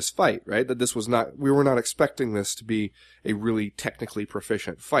serious fight, right? That this was not, we were not expecting this to be a really technically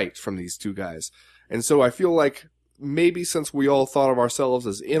proficient fight from these two guys. And so I feel like maybe since we all thought of ourselves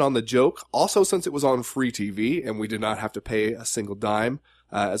as in on the joke, also since it was on free TV and we did not have to pay a single dime,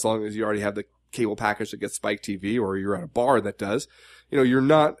 as long as you already have the cable package that gets Spike TV, or you're at a bar that does, you're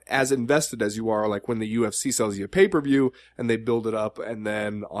not as invested as you are like when the UFC sells you a pay-per-view and they build it up, and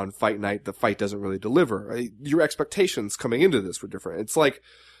then on fight night, the fight doesn't really deliver. Right? Your expectations coming into this were different. It's like,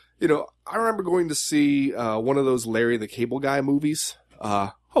 I remember going to see one of those Larry the Cable Guy movies.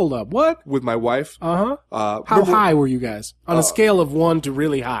 Hold up, what? With my wife. How high were you guys? On a scale of 1 to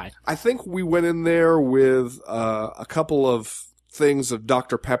really high. I think we went in there with a couple of things of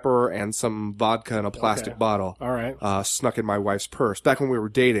Dr. Pepper and some vodka in a plastic Okay. bottle. All right. Snuck in my wife's purse. Back when we were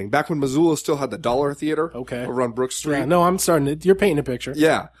dating. Back when Missoula still had the Dollar Theater. Okay. Over on Brook Street. Yeah, no, I'm starting to, you're painting a picture.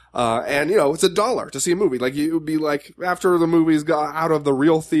 Yeah. And it's $1 to see a movie. Like, it would be like after the movie's got out of the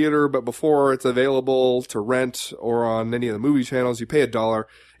real theater, but before it's available to rent or on any of the movie channels, you pay $1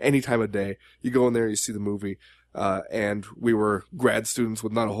 any time of day. You go in there, you see the movie. And we were grad students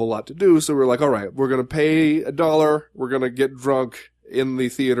with not a whole lot to do. So we were like, all right, we're going to pay $1. We're going to get drunk in the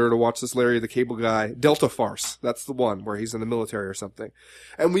theater to watch this Larry the Cable Guy Delta farce. That's the one where he's in the military or something.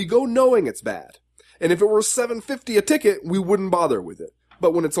 And we go knowing it's bad. And if it were $7.50 a ticket, we wouldn't bother with it.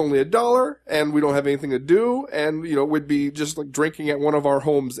 But when it's only $1 and we don't have anything to do and, we'd be just like drinking at one of our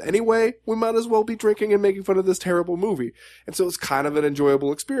homes anyway, we might as well be drinking and making fun of this terrible movie. And so it's kind of an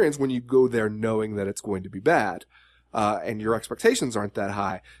enjoyable experience when you go there knowing that it's going to be bad. And your expectations aren't that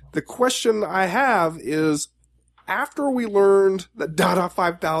high. The question I have is, after we learned that Dada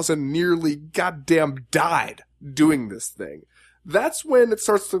 5000 nearly goddamn died doing this thing, that's when it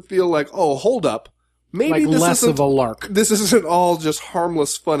starts to feel like, oh, hold up. Maybe Like this less isn't, of a lark. this isn't all just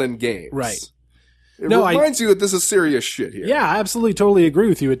harmless fun and games. Right. It No, reminds you that this is serious shit here. Yeah, I absolutely, totally agree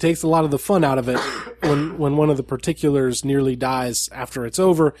with you. It takes a lot of the fun out of it when one of the particulars nearly dies after it's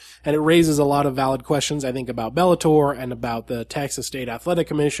over, and it raises a lot of valid questions, I think, about Bellator and about the Texas State Athletic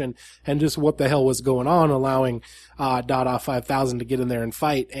Commission and just what the hell was going on, allowing Dada 5000 to get in there and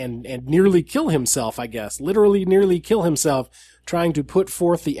fight and nearly kill himself, I guess. Literally nearly kill himself trying to put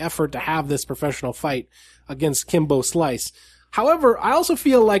forth the effort to have this professional fight against Kimbo Slice. However, I also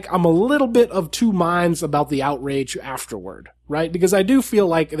feel like I'm a little bit of two minds about the outrage afterward, right? Because I do feel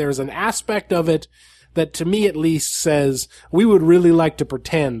like there's an aspect of it that, to me at least, says we would really like to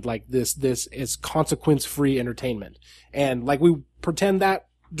pretend like this is consequence-free entertainment. And like we pretend that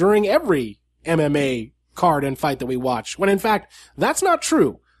during every MMA card and fight that we watch, when in fact, that's not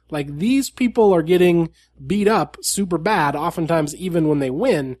true. Like, these people are getting beat up super bad, oftentimes even when they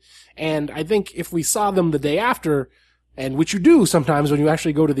win. And I think if we saw them the day after, and which you do sometimes when you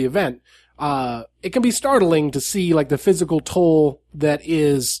actually go to the event, it can be startling to see like the physical toll that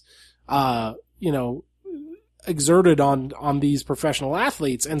is, exerted on these professional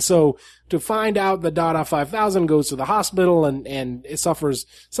athletes. And so to find out that Dada 5000 goes to the hospital and it suffers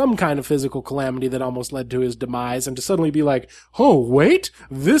some kind of physical calamity that almost led to his demise, and to suddenly be like, oh, wait,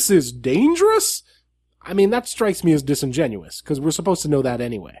 this is dangerous? I mean, that strikes me as disingenuous, because we're supposed to know that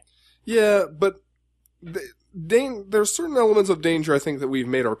anyway. Yeah, but there's certain elements of danger I think that we've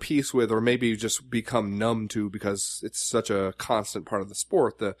made our peace with, or maybe just become numb to, because it's such a constant part of the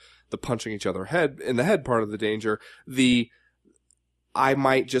sport. The punching each other in the head part of the danger. I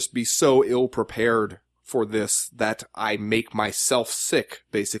might just be so ill prepared for this that I make myself sick,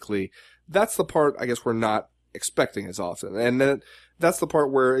 basically. That's the part I guess we're not expecting as often. And then that's the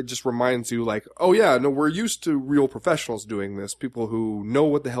part where it just reminds you, like, oh yeah, no, we're used to real professionals doing this, people who know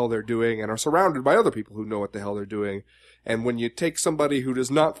what the hell they're doing and are surrounded by other people who know what the hell they're doing. And when you take somebody who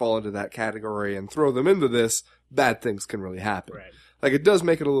does not fall into that category and throw them into this, bad things can really happen. Right. Like, it does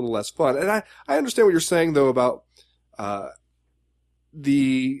make it a little less fun. And I understand what you're saying, though, about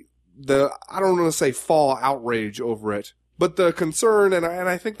the I don't want to say fall outrage over it, but the concern, and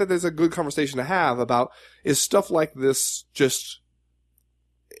I think that there's a good conversation to have about, is stuff like this just,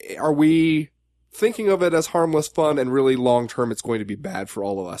 are we thinking of it as harmless fun, and really long term it's going to be bad for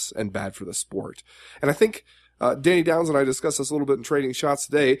all of us and bad for the sport? And I think Danny Downs and I discussed this a little bit in Trading Shots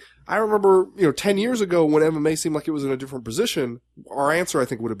today. I remember, 10 years ago when MMA seemed like it was in a different position, our answer I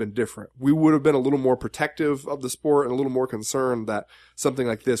think would have been different. We would have been a little more protective of the sport and a little more concerned that something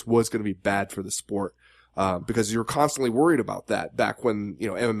like this was going to be bad for the sport. Because you're constantly worried about that back when,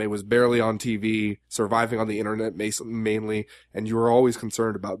 MMA was barely on TV, surviving on the internet mainly, and you were always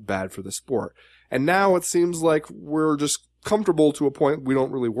concerned about bad for the sport. And now it seems like we're just comfortable to a point we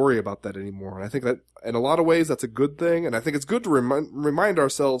don't really worry about that anymore. And I think that in a lot of ways that's a good thing. And I think it's good to remind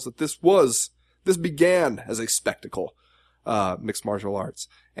ourselves that this began as a spectacle, mixed martial arts.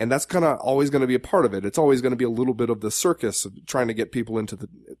 And that's kind of always going to be a part of it. It's always going to be a little bit of the circus of trying to get people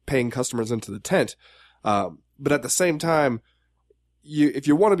paying customers into the tent. But at the same time, if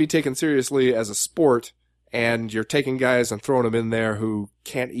you want to be taken seriously as a sport, and you're taking guys and throwing them in there who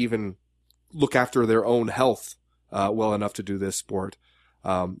can't even look after their own health well enough to do this sport,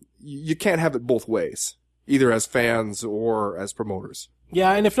 you can't have it both ways, either as fans or as promoters.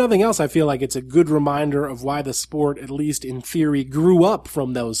 Yeah, and if nothing else, I feel like it's a good reminder of why the sport, at least in theory, grew up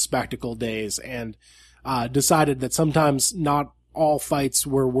from those spectacle days and decided that sometimes not all fights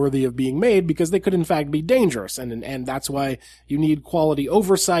were worthy of being made because they could in fact be dangerous. And that's why you need quality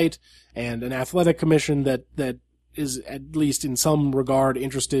oversight and an athletic commission that is at least in some regard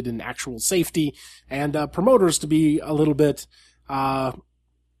interested in actual safety, and promoters to be a little bit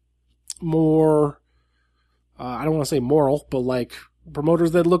more, I don't want to say moral, but like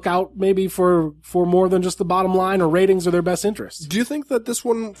promoters that look out maybe for more than just the bottom line or ratings or their best interests. Do you think that this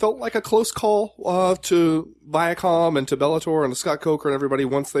one felt like a close call to Viacom and to Bellator and to Scott Coker and everybody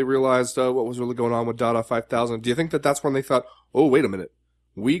once they realized what was really going on with Dada 5000? Do you think that that's when they thought, oh, wait a minute,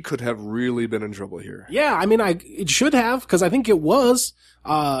 we could have really been in trouble here? Yeah, I mean, it should have, because I think it was.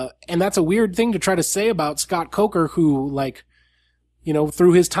 And that's a weird thing to try to say about Scott Coker, who, like, you know,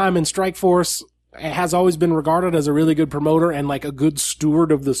 through his time in Strikeforce, has always been regarded as a really good promoter and like a good steward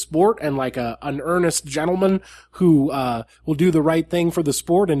of the sport and like an earnest gentleman who will do the right thing for the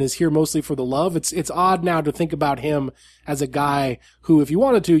sport and is here mostly for the love. It's odd now to think about him as a guy who, if you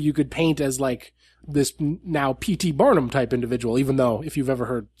wanted to, you could paint as like this now P.T. Barnum type individual, even though if you've ever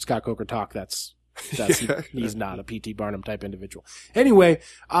heard Scott Coker talk, he's not a P.T. Barnum type individual. Anyway,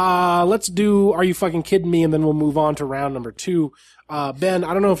 let's do Are You Fucking Kidding Me? And then we'll move on to round number 2. Ben,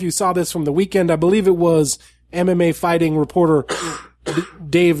 I don't know if you saw this from the weekend. I believe it was MMA fighting reporter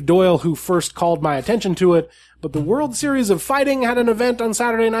Dave Doyle who first called my attention to it. But the World Series of Fighting had an event on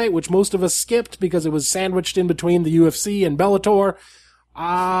Saturday night, which most of us skipped because it was sandwiched in between the UFC and Bellator.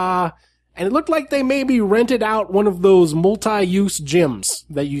 And it looked like they maybe rented out one of those multi-use gyms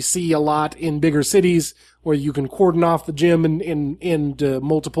that you see a lot in bigger cities where you can cordon off the gym into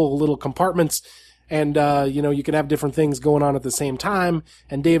multiple little compartments. And, you can have different things going on at the same time.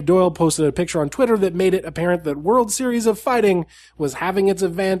 And Dave Doyle posted a picture on Twitter that made it apparent that World Series of Fighting was having its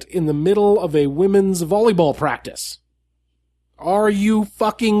event in the middle of a women's volleyball practice. Are you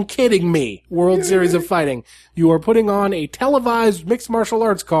fucking kidding me? World Series of Fighting. You are putting on a televised mixed martial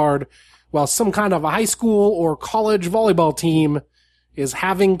arts card while some kind of a high school or college volleyball team is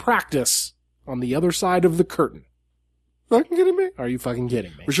having practice on the other side of the curtain. Fucking kidding me? Are you fucking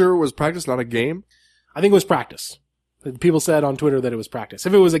kidding me? For sure it was practice, not a game? I think it was practice. People said on Twitter that it was practice.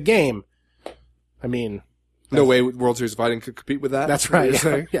 If it was a game, I mean... No way World Series of Fighting could compete with that? That's right.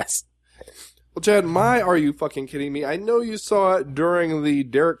 Yeah. Yes. Well, Chad, Are You Fucking Kidding Me? I know you saw it during the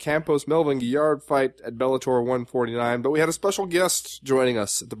Derek Campos-Melvin Guillard fight at Bellator 149, but we had a special guest joining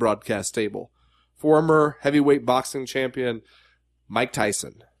us at the broadcast table. Former heavyweight boxing champion Mike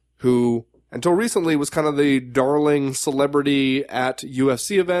Tyson, who... until recently was kind of the darling celebrity at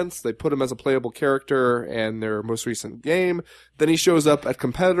UFC events. They put him as a playable character in their most recent game. Then he shows up at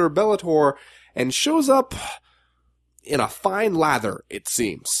competitor Bellator and shows up in a fine lather, it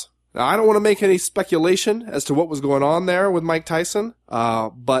seems. Now, I don't want to make any speculation as to what was going on there with Mike Tyson,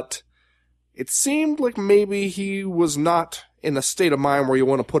 but it seemed like maybe he was not in a state of mind where you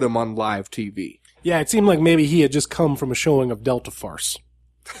want to put him on live TV. Yeah, it seemed like maybe he had just come from a showing of Delta Farce.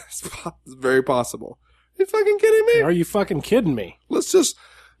 It's very possible. Are you fucking kidding me? Are you fucking kidding me? Let's just,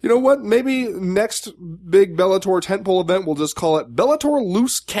 you know what? Maybe next big Bellator tentpole event, we'll just call it Bellator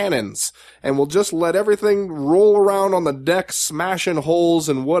Loose Cannons. And we'll just let everything roll around on the deck, smashing holes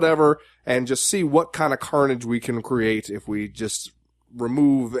and whatever, and just see what kind of carnage we can create if we just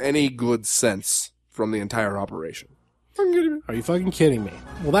remove any good sense from the entire operation. Are you fucking kidding me?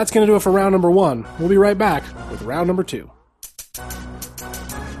 Well, that's going to do it for round number 1. We'll be right back with round number 2.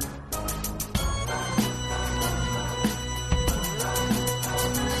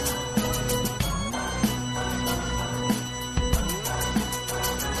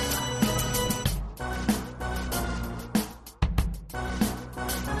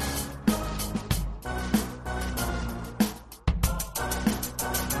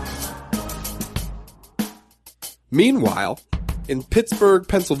 Meanwhile, in Pittsburgh,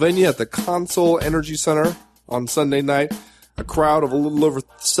 Pennsylvania at the Consol Energy Center on Sunday night, a crowd of a little over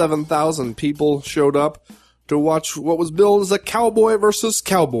 7,000 people showed up to watch what was billed as a cowboy versus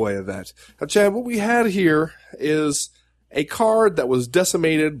cowboy event. Now, Chad, what we had here is a card that was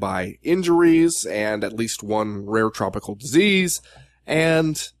decimated by injuries and at least one rare tropical disease,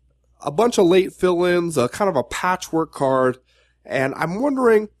 and a bunch of late fill-ins, a kind of a patchwork card, and I'm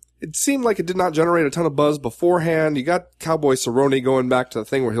wondering... it seemed like it did not generate a ton of buzz beforehand. You got Cowboy Cerrone going back to the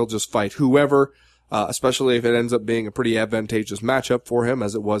thing where he'll just fight whoever, especially if it ends up being a pretty advantageous matchup for him,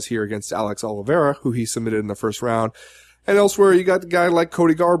 as it was here against Alex Oliveira, who he submitted in the first round. And elsewhere, you got the guy like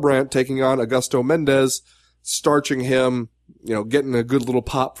Cody Garbrandt taking on Augusto Mendez, starching him, getting a good little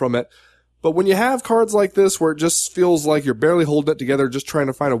pop from it. But when you have cards like this where it just feels like you're barely holding it together, just trying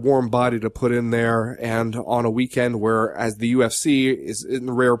to find a warm body to put in there, and on a weekend where, as the UFC is in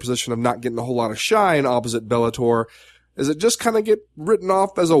the rare position of not getting a whole lot of shine opposite Bellator, does it just kind of get written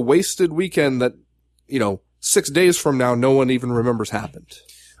off as a wasted weekend that, 6 days from now, no one even remembers happened?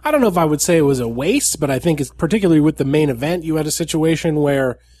 I don't know if I would say it was a waste, but I think it's particularly with the main event, you had a situation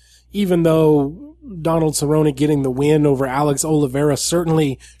where even though Donald Cerrone getting the win over Alex Oliveira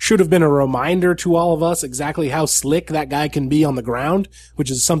certainly should have been a reminder to all of us exactly how slick that guy can be on the ground,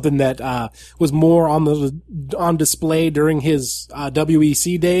 which is something that was more on display during his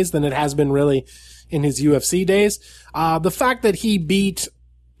WEC days than it has been really in his UFC days. The fact that he beat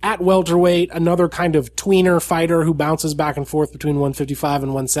at welterweight another kind of tweener fighter who bounces back and forth between 155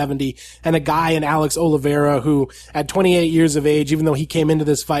 and 170, and a guy in Alex Oliveira who, at 28 years of age, even though he came into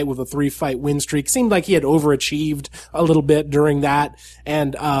this fight with a 3-fight win streak, seemed like he had overachieved a little bit during that.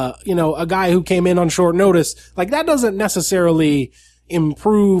 And, a guy who came in on short notice, like that doesn't necessarily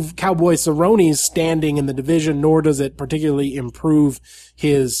improve Cowboy Cerrone's standing in the division, nor does it particularly improve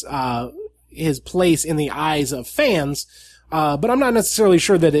his place in the eyes of fans. But I'm not necessarily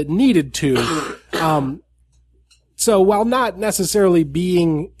sure that it needed to. So while not necessarily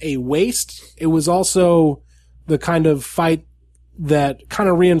being a waste, it was also the kind of fight that kind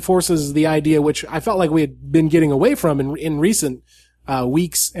of reinforces the idea, which I felt like we had been getting away from in recent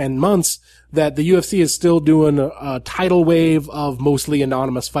weeks and months, that the UFC is still doing a tidal wave of mostly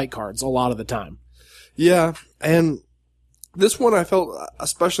anonymous fight cards a lot of the time. Yeah, and this one I felt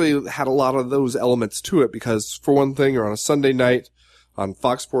especially had a lot of those elements to it because, for one thing, you're on a Sunday night on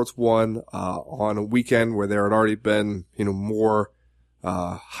Fox Sports 1 on a weekend where there had already been, more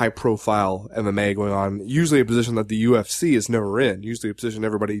high-profile MMA going on. Usually a position that the UFC is never in. Usually a position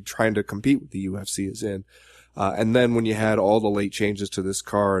everybody trying to compete with the UFC is in. And then when you had all the late changes to this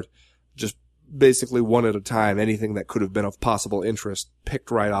card, just basically one at a time, anything that could have been of possible interest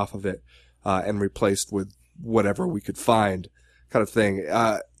picked right off of it and replaced with whatever we could find kind of thing.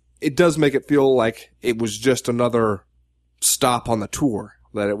 It does make it feel like it was just another stop on the tour,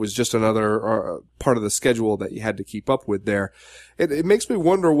 that it was just another part of the schedule that you had to keep up with there. It makes me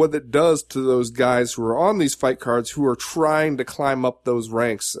wonder what it does to those guys who are on these fight cards who are trying to climb up those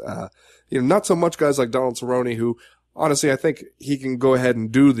ranks. Not so much guys like Donald Cerrone, who honestly I think he can go ahead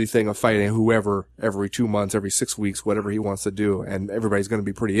and do the thing of fighting whoever every 2 months, every 6 weeks, whatever he wants to do, and everybody's going to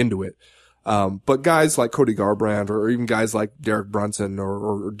be pretty into it. But guys like Cody Garbrandt or even guys like Derek Brunson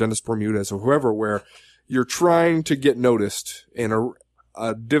or Dennis Bermudez or whoever, where you're trying to get noticed in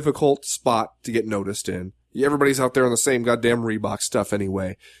a difficult spot to get noticed in. Everybody's out there on the same goddamn Reebok stuff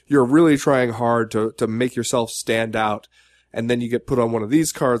anyway. You're really trying hard to make yourself stand out. And then you get put on one of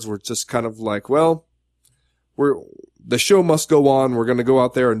these cards where it's just kind of like, well, the show must go on. We're going to go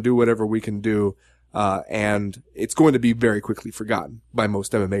out there and do whatever we can do. And it's going to be very quickly forgotten by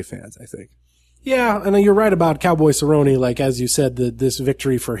most MMA fans, I think. Yeah, and you're right about Cowboy Cerrone. Like, as you said, this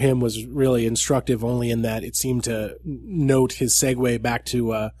victory for him was really instructive only in that it seemed to note his segue back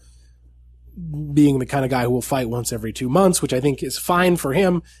to being the kind of guy who will fight once every 2 months, which I think is fine for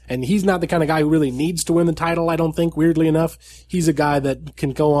him. And he's not the kind of guy who really needs to win the title, I don't think, weirdly enough. He's a guy that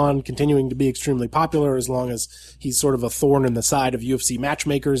can go on continuing to be extremely popular as long as he's sort of a thorn in the side of UFC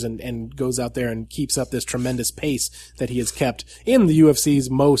matchmakers and goes out there and keeps up this tremendous pace that he has kept in the UFC's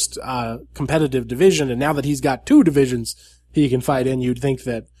most competitive division. And now that he's got 2 divisions he can fight in, you'd think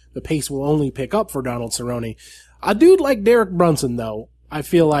that the pace will only pick up for Donald Cerrone. A dude like Derek Brunson, though, I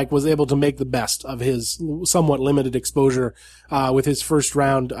feel like was able to make the best of his somewhat limited exposure with his first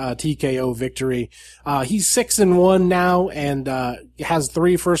round TKO victory. He's 6-1 now and has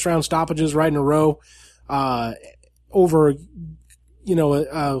 3 first round stoppages right in a row over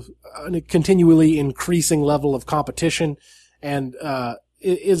a continually increasing level of competition, and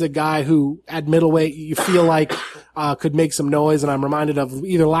is a guy who at middleweight you feel like could make some noise. And I'm reminded of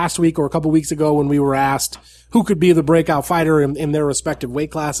either last week or a couple weeks ago when we were asked who could be the breakout fighter in their respective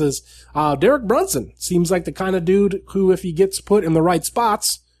weight classes. Derek Brunson seems like the kind of dude who, if he gets put in the right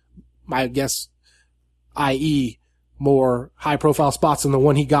spots, I guess, i.e. more high profile spots than the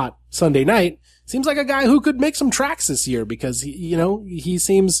one he got Sunday night, seems like a guy who could make some tracks this year because he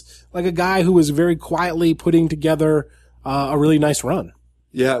seems like a guy who is very quietly putting together a really nice run.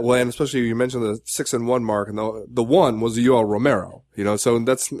 Yeah, well, and especially you mentioned the 6-1 mark, and the one was Yoel Romero, so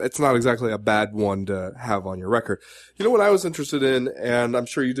it's not exactly a bad one to have on your record. You know what I was interested in, and I'm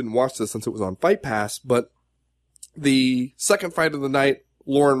sure you didn't watch this since it was on Fight Pass, but the second fight of the night,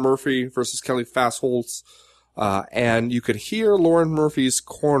 Lauren Murphy versus Kelly Fastholz, and you could hear Lauren Murphy's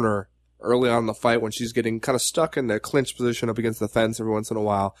corner early on in the fight when she's getting kind of stuck in the clinch position up against the fence every once in a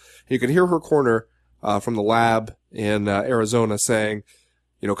while. And you could hear her corner from the lab in Arizona saying,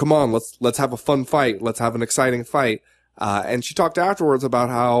 come on, let's have a fun fight. Let's have an exciting fight. And she talked afterwards about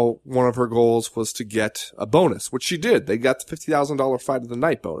how one of her goals was to get a bonus, which she did. They got the $50,000 fight of the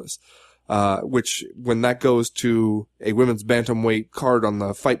night bonus. which when that goes to a women's bantamweight card on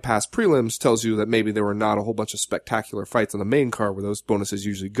the Fight Pass prelims tells you that maybe there were not a whole bunch of spectacular fights on the main card where those bonuses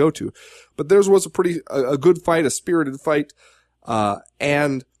usually go to. But theirs was a good fight, a spirited fight,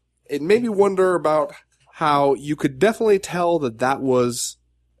 and it made me wonder about how you could definitely tell that was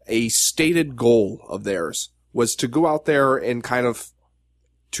a stated goal of theirs, was to go out there and kind of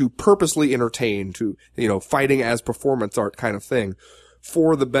to purposely entertain, to, fighting as performance art kind of thing,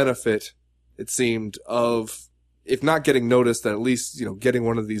 for the benefit, it seemed, of, if not getting noticed, then at least, getting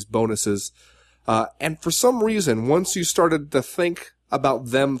one of these bonuses. And for some reason, once you started to think about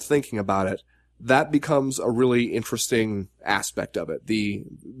them thinking about it, that becomes a really interesting aspect of it.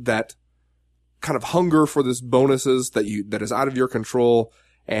 That kind of hunger for this bonuses that is out of your control.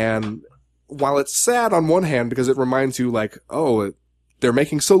 And while it's sad on one hand, because it reminds you like, oh, they're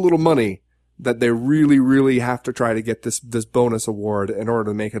making so little money that they really, really have to try to get this bonus award in order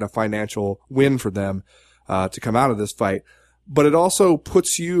to make it a financial win for them, to come out of this fight. But it also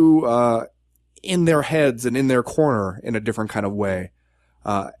puts you, in their heads and in their corner in a different kind of way.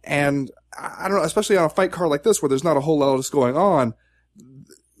 And I don't know, especially on a fight card like this where there's not a whole lot else going on,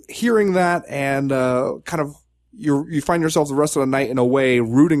 hearing that and, kind of, you find yourself the rest of the night in a way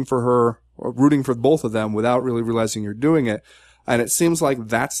rooting for her or rooting for both of them without really realizing you're doing it. And it seems like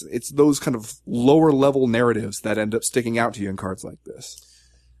it's those kind of lower level narratives that end up sticking out to you in cards like this.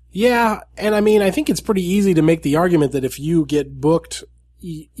 Yeah. And I mean, I think it's pretty easy to make the argument that if you get booked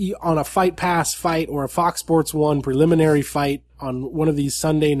on a Fight Pass fight or a Fox Sports 1 preliminary fight on one of these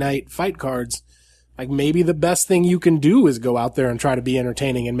Sunday night fight cards, like maybe the best thing you can do is go out there and try to be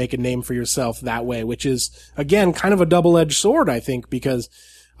entertaining and make a name for yourself that way, which is, again, kind of a double-edged sword, I think, because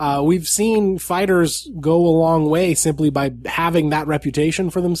we've seen fighters go a long way simply by having that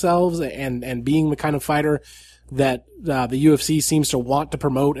reputation for themselves and being the kind of fighter that the UFC seems to want to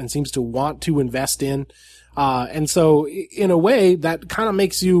promote and seems to want to invest in. And so in a way that kind of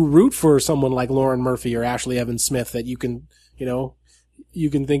makes you root for someone like Lauren Murphy or Ashley Evans Smith, that you can, you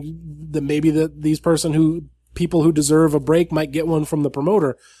can think that maybe these people who deserve a break might get one from the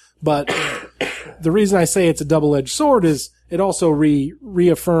promoter. But the reason I say it's a double-edged sword is it also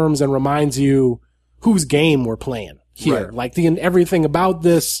reaffirms and reminds you whose game we're playing here. Right. Like everything about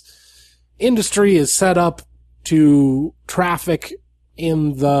this industry is set up to traffic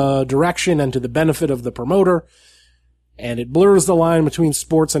in the direction and to the benefit of the promoter. And it blurs the line between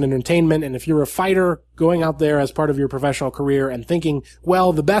sports and entertainment. And if you're a fighter going out there as part of your professional career and thinking,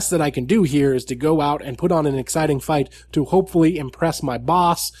 well, the best that I can do here is to go out and put on an exciting fight to hopefully impress my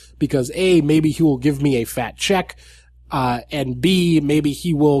boss because A, maybe he will give me a fat check, and B, maybe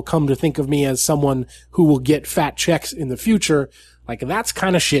he will come to think of me as someone who will get fat checks in the future. Like, that's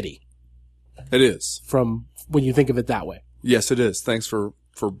kind of shitty. It is. From when you think of it that way. Yes, it is. Thanks for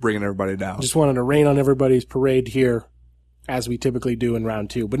bringing everybody down. Just wanted to rain on everybody's parade here, as we typically do in round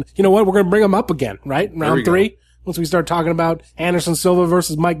 2. But you know what? We're going to bring them up again, right? Round 3. Once we start talking about Anderson Silva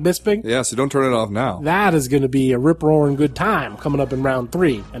versus Mike Bisping. Yeah, so don't turn it off now. That is going to be a rip-roaring good time coming up in round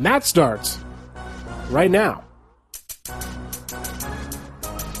 3. And that starts right now.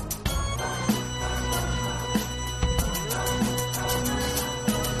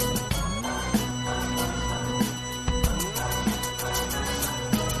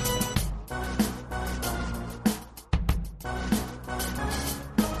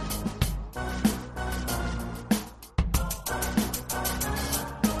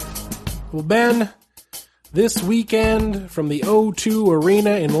 Well, Ben, this weekend from the O2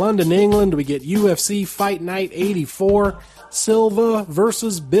 Arena in London, England, we get UFC Fight Night 84, Silva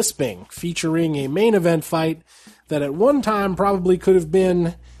versus Bisping, featuring a main event fight that at one time probably could have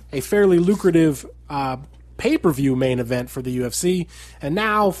been a fairly lucrative pay-per-view main event for the UFC, and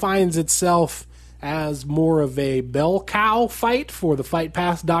now finds itself as more of a bell cow fight for the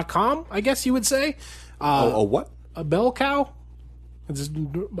FightPass.com, I guess you would say. A what? A bell cow? It's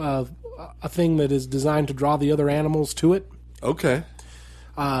a thing that is designed to draw the other animals to it. Okay.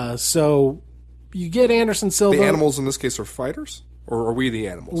 So you get Anderson Silva. The animals in this case are fighters? Or are we the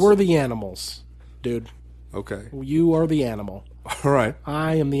animals? We're the animals, dude. Okay. You are the animal. All right.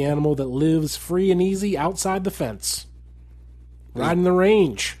 I am the animal that lives free and easy outside the fence. Riding the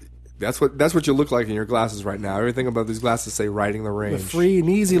range. That's what you look like in your glasses right now. Everything about these glasses say riding the range. The free and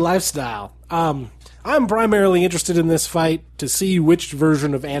easy lifestyle. I'm primarily interested in this fight to see which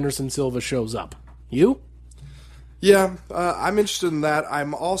version of Anderson Silva shows up. You? Yeah, I'm interested in that.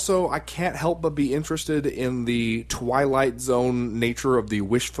 I can't help but be interested in the Twilight Zone nature of the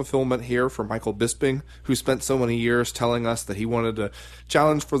wish fulfillment here for Michael Bisping, who spent so many years telling us that he wanted to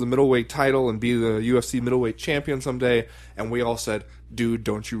challenge for the middleweight title and be the UFC middleweight champion someday, and we all said, dude,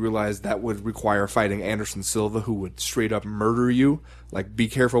 don't you realize that would require fighting Anderson Silva, who would straight up murder you? Like, be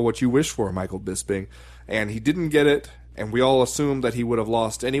careful what you wish for, Michael Bisping. And he didn't get it, and we all assumed that he would have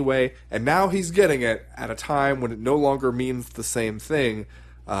lost anyway, and now he's getting it at a time when it no longer means the same thing,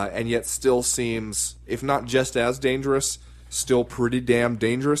 and yet still seems, if not just as dangerous, still pretty damn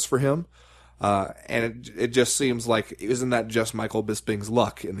dangerous for him. And it just seems like, isn't that just Michael Bisping's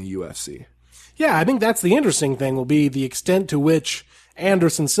luck in the UFC? Yeah, I think that's the interesting thing, will be the extent to which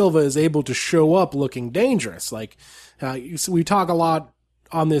Anderson Silva is able to show up looking dangerous. Like, we talk a lot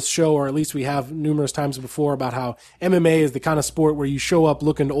on this show, or at least we have numerous times before, about how MMA is the kind of sport where you show up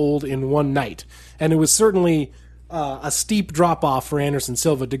looking old in one night. And it was certainly a steep drop-off for Anderson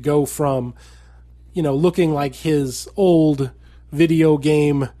Silva to go from, looking like his old video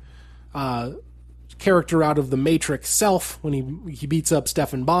game character out of the Matrix self when he beats up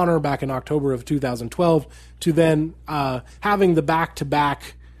Stephan Bonner back in October of 2012, to then having the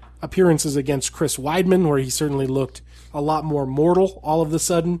back-to-back appearances against Chris Weidman, where he certainly looked a lot more mortal all of a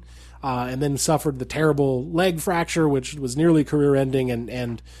sudden, and then suffered the terrible leg fracture, which was nearly career-ending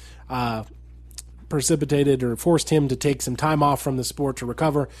and precipitated or forced him to take some time off from the sport to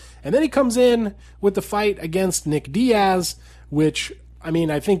recover. And then he comes in with the fight against Nick Diaz, which,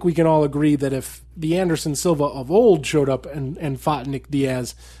 I think we can all agree that if the Anderson Silva of old showed up and fought Nick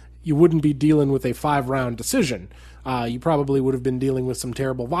Diaz, you wouldn't be dealing with a 5-round decision. You probably would have been dealing with some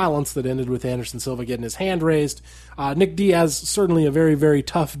terrible violence that ended with Anderson Silva getting his hand raised. Nick Diaz, certainly a very, very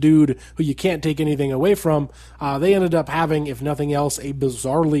tough dude who you can't take anything away from. They ended up having, if nothing else, a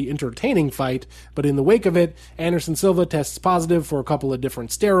bizarrely entertaining fight. But in the wake of it, Anderson Silva tests positive for a couple of different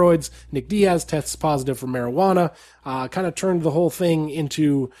steroids. Nick Diaz tests positive for marijuana. Kind of turned the whole thing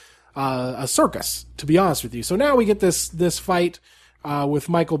into a circus, to be honest with you. So now we get this fight with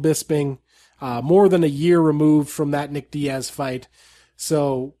Michael Bisping, more than a year removed from that Nick Diaz fight.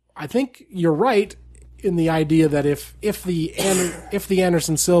 So I think you're right in the idea that if the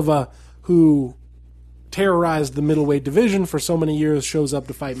Anderson Silva who terrorized the middleweight division for so many years shows up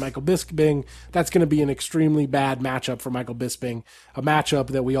to fight Michael Bisping, that's going to be an extremely bad matchup for Michael Bisping, a matchup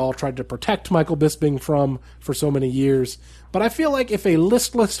that we all tried to protect Michael Bisping from for so many years. But I feel like if a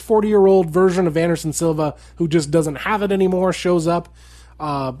listless 40-year-old version of Anderson Silva who just doesn't have it anymore shows up,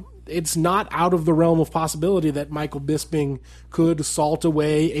 it's not out of the realm of possibility that Michael Bisping could salt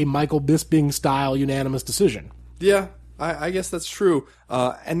away a Michael Bisping-style unanimous decision. Yeah, I guess that's true.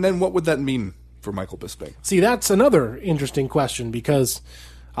 And then what would that mean for Michael Bisping? See, that's another interesting question, because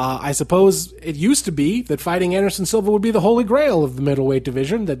I suppose it used to be that fighting Anderson Silva would be the holy grail of the middleweight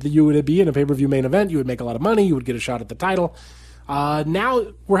division, that you would be in a pay-per-view main event, you would make a lot of money, you would get a shot at the title. Now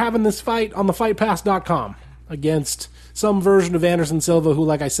we're having this fight on the FightPass.com against some version of Anderson Silva who,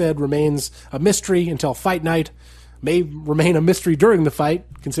 like I said, remains a mystery until fight night, may remain a mystery during the fight,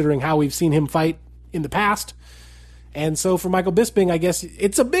 considering how we've seen him fight in the past. And so for Michael Bisping, I guess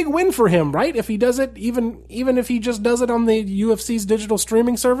it's a big win for him, right? If he does it, even if he just does it on the UFC's digital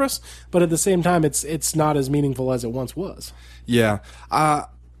streaming service, but at the same time, it's not as meaningful as it once was. Yeah. A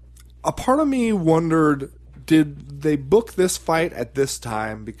part of me wondered, did they book this fight at this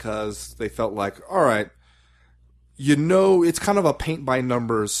time because they felt like, all right, it's kind of a paint by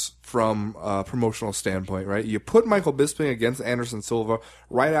numbers from a promotional standpoint, right? You put Michael Bisping against Anderson Silva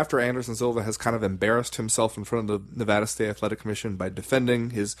right after Anderson Silva has kind of embarrassed himself in front of the Nevada State Athletic Commission by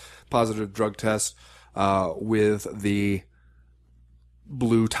defending his positive drug test with the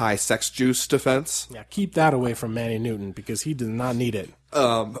blue tie sex juice defense. Yeah, keep that away from Manny Newton, because he does not need it.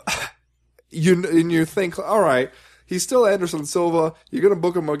 You think, all right, he's still Anderson Silva. You're going to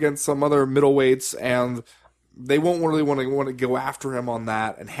book him against some other middleweights, and they won't really want to go after him on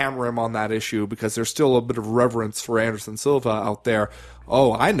that and hammer him on that issue because there's still a bit of reverence for Anderson Silva out there.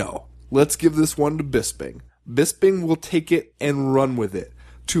 Oh, I know. Let's give this one to Bisping. Bisping will take it and run with it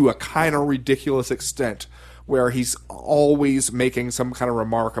to a kind of ridiculous extent where he's always making some kind of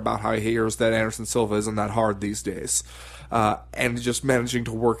remark about how he hears that Anderson Silva isn't that hard these days. And just managing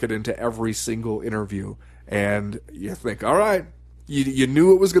to work it into every single interview. And you think, all right, you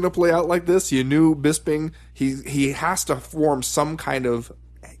knew it was going to play out like this. You knew Bisping, he has to form some kind of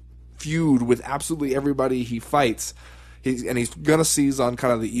feud with absolutely everybody he fights. He's going to seize on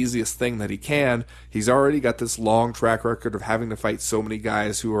kind of the easiest thing that he can. He's already got this long track record of having to fight so many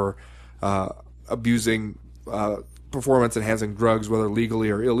guys who are abusing performance-enhancing drugs, whether legally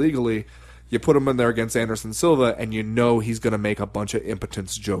or illegally. You put him in there against Anderson Silva, and you know he's going to make a bunch of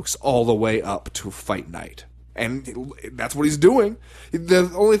impotence jokes all the way up to fight night. And that's what he's doing.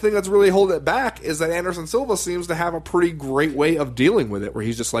 The only thing that's really holding it back is that Anderson Silva seems to have a pretty great way of dealing with it, where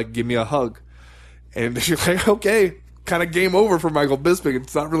he's just like, give me a hug. And you're like, okay, kind of game over for Michael Bisping.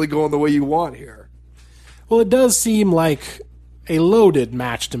 It's not really going the way you want here. Well, it does seem like a loaded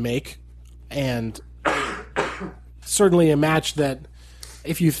match to make, and certainly a match that,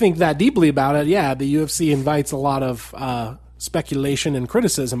 if you think that deeply about it, yeah, the UFC invites a lot of speculation and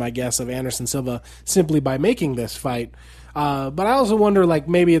criticism, I guess, of Anderson Silva simply by making this fight. But I also wonder, like,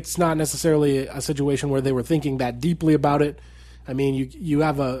 maybe it's not necessarily a situation where they were thinking that deeply about it. I mean, you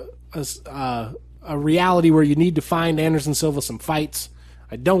have a reality where you need to find Anderson Silva some fights.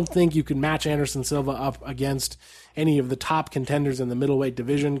 I don't think you can match Anderson Silva up against any of the top contenders in the middleweight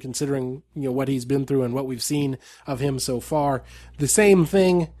division, considering what he's been through and what we've seen of him so far. The same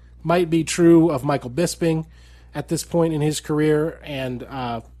thing might be true of Michael Bisping at this point in his career, and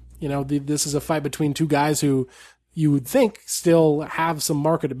this is a fight between two guys who you would think still have some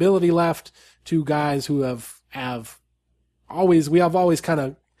marketability left. Two guys who have always kind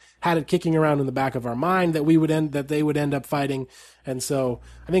of had it kicking around in the back of our mind that they would end up fighting. And so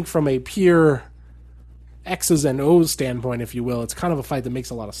I think from a pure X's and O's standpoint, if you will, it's kind of a fight that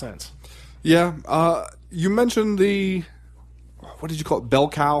makes a lot of sense. Yeah. You mentioned what did you call it? Bell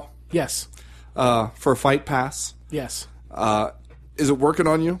cow? Yes. For a Fight Pass? Yes. Is it working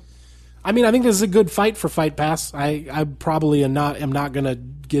on you? I mean, I think this is a good fight for Fight Pass. I probably am not going to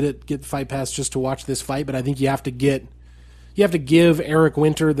get Fight Pass just to watch this fight, but I think you have to give Eric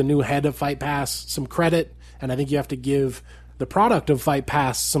Winter, the new head of Fight Pass, some credit, and I think you have to give the product of Fight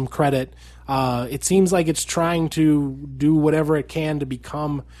Pass some credit. It seems like it's trying to do whatever it can to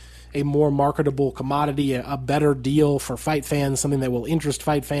become a more marketable commodity, a better deal for fight fans, something that will interest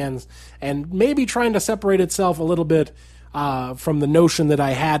fight fans, and maybe trying to separate itself a little bit from the notion that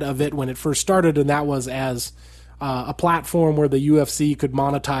I had of it when it first started, and that was as a platform where the UFC could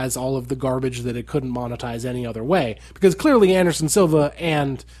monetize all of the garbage that it couldn't monetize any other way. Because clearly Anderson Silva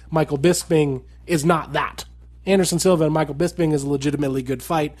and Michael Bisping is not that. Anderson Silva and Michael Bisping is a legitimately good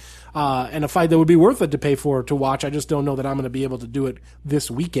fight, and a fight that would be worth it to pay for to watch. I just don't know that I'm going to be able to do it this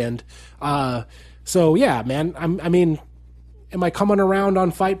weekend. So yeah, man, I mean, am I coming around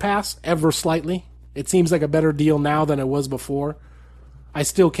on Fight Pass ever slightly? It seems like a better deal now than it was before. I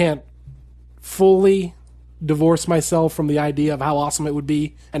still can't fully divorce myself from the idea of how awesome it would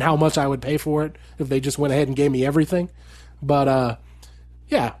be and how much I would pay for it if they just went ahead and gave me everything. But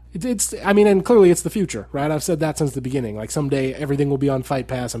yeah, and clearly it's the future, right? I've said that since the beginning. Like, someday everything will be on Fight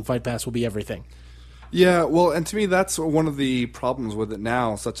Pass and Fight Pass will be everything. Yeah, well, and to me that's one of the problems with it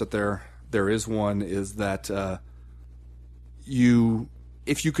now, such that there is one, is that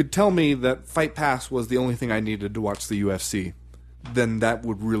if you could tell me that Fight Pass was the only thing I needed to watch the UFC, then that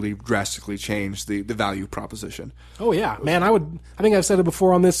would really drastically change the value proposition. Oh yeah, man! I think I've said it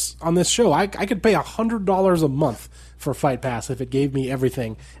before on this show. I could pay $100 a month for Fight Pass if it gave me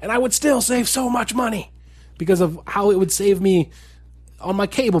everything, and I would still save so much money because of how it would save me on my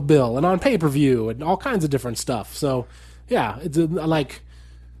cable bill and on pay-per-view and all kinds of different stuff. So yeah, it's like,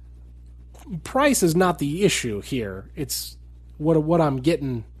 price is not the issue here. It's what I'm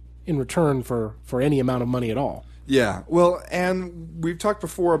getting in return for any amount of money at all. Yeah, well, and we've talked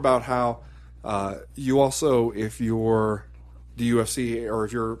before about how you also, if you're the UFC or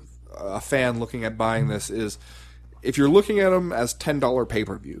if you're a fan looking at buying this, is if you're looking at them as $10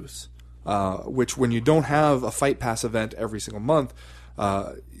 pay-per-views, which when you don't have a Fight Pass event every single month,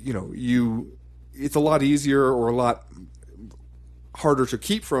 it's a lot easier or a lot harder to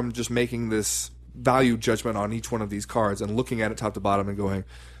keep from just making this value judgment on each one of these cards and looking at it top to bottom and going,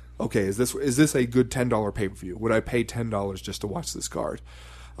 okay, is this a good $10 pay-per-view? Would I pay $10 just to watch this card?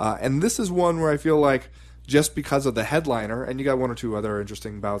 And this is one where I feel like, just because of the headliner, and you got one or two other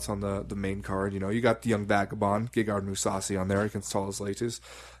interesting bouts on the main card. You got the young vagabond, Gegard Mousasi, on there against Talas Leites,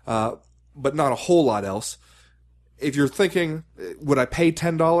 but not a whole lot else. If you're thinking, would I pay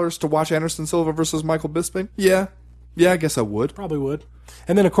 $10 to watch Anderson Silva versus Michael Bisping? Yeah, I guess I would. Probably would.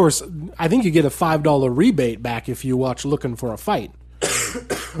 And then, of course, I think you get a $5 rebate back if you watch Looking for a Fight.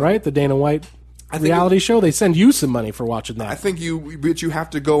 Right? The Dana White reality show. They send you some money for watching that. I think but you have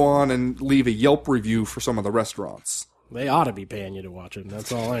to go on and leave a Yelp review for some of the restaurants. They ought to be paying you to watch it.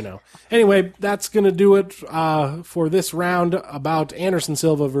 That's all I know. Anyway, that's going to do it for this round about Anderson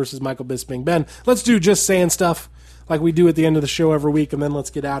Silva versus Michael Bisping. Ben, let's do Just Saying Stuff like we do at the end of the show every week, and then let's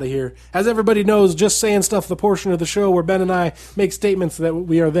get out of here. As everybody knows, Just Saying Stuff, the portion of the show where Ben and I make statements that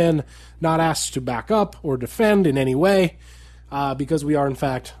we are then not asked to back up or defend in any way, because we are, in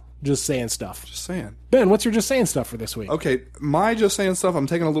fact, just saying stuff. Just saying. Ben, what's your Just Saying Stuff for this week? Okay, my Just Saying Stuff, I'm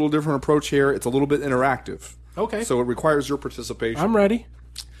taking a little different approach here. It's a little bit interactive. Okay. So it requires your participation. I'm ready.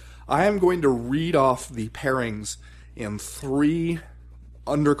 I am going to read off the pairings in 3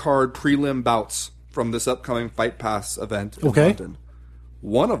 undercard prelim bouts from this upcoming Fight Pass event in Okay. London.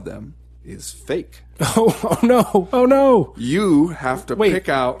 One of them is fake. Oh no. Oh no. You have to Wait, pick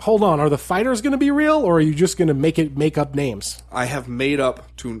out. hold on. Are the fighters going to be real, or are you just going to make up names? I have made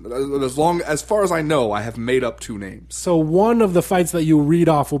up two. As far as I know, I have made up two names. So one of the fights that you read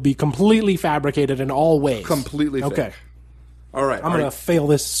off will be completely fabricated in all ways. Completely fake. Okay. All right. I'm going to fail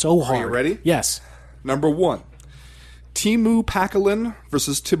this so hard. you ready? Yes. Number 1, Timu Pakalin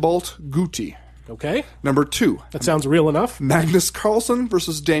versus Tybalt Guti. Okay. Number 2, That sounds real enough. Magnus Carlsen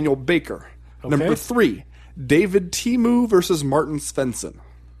versus Daniel Baker. Okay. Number 3, David Timu versus Martin Svensson.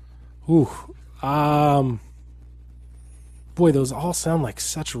 Ooh. Boy, those all sound like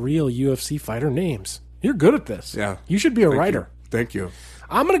such real UFC fighter names. You're good at this. Yeah. You should be a writer. Thank you.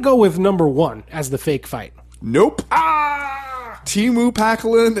 I'm going to go with number 1 as the fake fight. Nope. Timu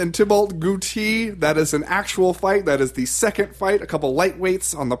Pakalin and Tybalt Guti. That is an actual fight. That is the second fight. A couple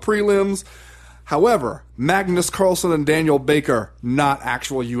lightweights on the prelims. However, Magnus Carlsen and Daniel Baker, not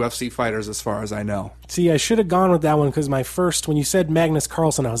actual UFC fighters as far as I know. See, I should have gone with that one because when you said Magnus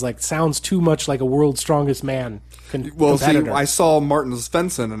Carlsen, I was like, sounds too much like a world's strongest man Well, see, competitor. I saw Martin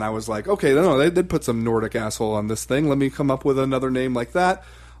Svensson and I was like, okay, no, they did put some Nordic asshole on this thing. Let me come up with another name like that.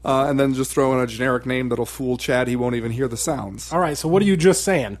 And then just throw in a generic name that'll fool Chad. He won't even hear the sounds. All right, so what are you just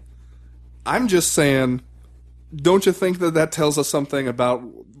saying? I'm just saying, don't you think that tells us something about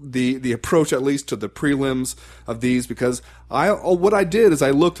the approach, at least to the prelims of these? Because what I did is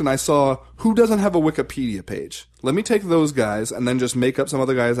I looked and I saw who doesn't have a Wikipedia page. Let me take those guys and then just make up some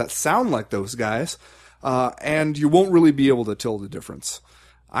other guys that sound like those guys, and you won't really be able to tell the difference.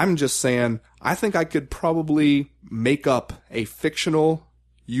 I'm just saying, I think I could probably make up a fictional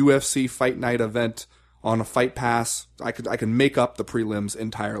UFC Fight Night event on a Fight Pass. I could make up the prelims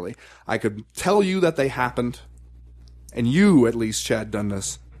entirely. I could tell you that they happened, and you, at least, Chad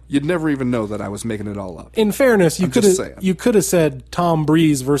Dundas, you'd never even know that I was making it all up. In fairness, you just saying. could have said Tom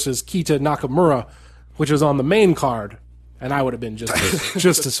Breeze versus Kita Nakamura, which was on the main card, and I would have been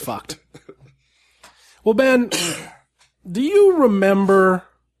just as fucked. Well, Ben, do you remember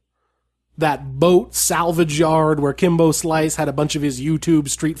that boat salvage yard where Kimbo Slice had a bunch of his YouTube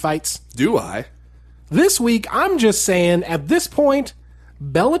street fights? Do I? This week, I'm just saying, at this point,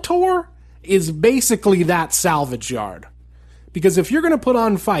 Bellator is basically that salvage yard. Because if you're going to put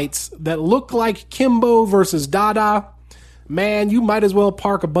on fights that look like Kimbo versus Dada, man, you might as well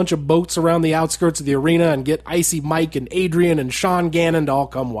park a bunch of boats around the outskirts of the arena and get Icy Mike and Adrian and Sean Gannon to all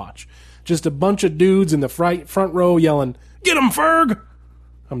come watch. Just a bunch of dudes in the front row yelling, "Get him, Ferg!"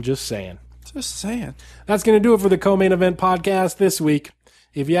 I'm just saying. Just saying. That's going to do it for the Co-Main Event podcast this week.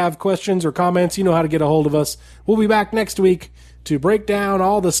 If you have questions or comments, you know how to get a hold of us. We'll be back next week to break down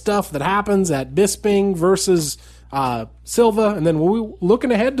all the stuff that happens at Bisping versus Silva, and then we'll be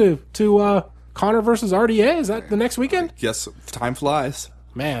looking ahead to Conor versus RDA. Is that the next weekend? Yes, time flies.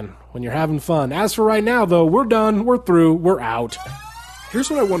 Man, when you're having fun. As for right now, though, we're done. We're through. We're out. Here's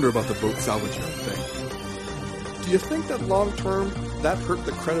what I wonder about the boat salvage yard thing. Do you think that long term that hurt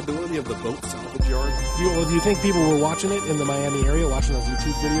the credibility of the boat salvage yard? Do you think people were watching it in the Miami area, watching those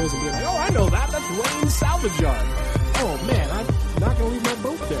YouTube videos and being like, "Oh, I know that. That's Wayne's salvage yard. Oh, man, I'm not going to leave my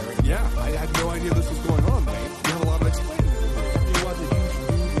boat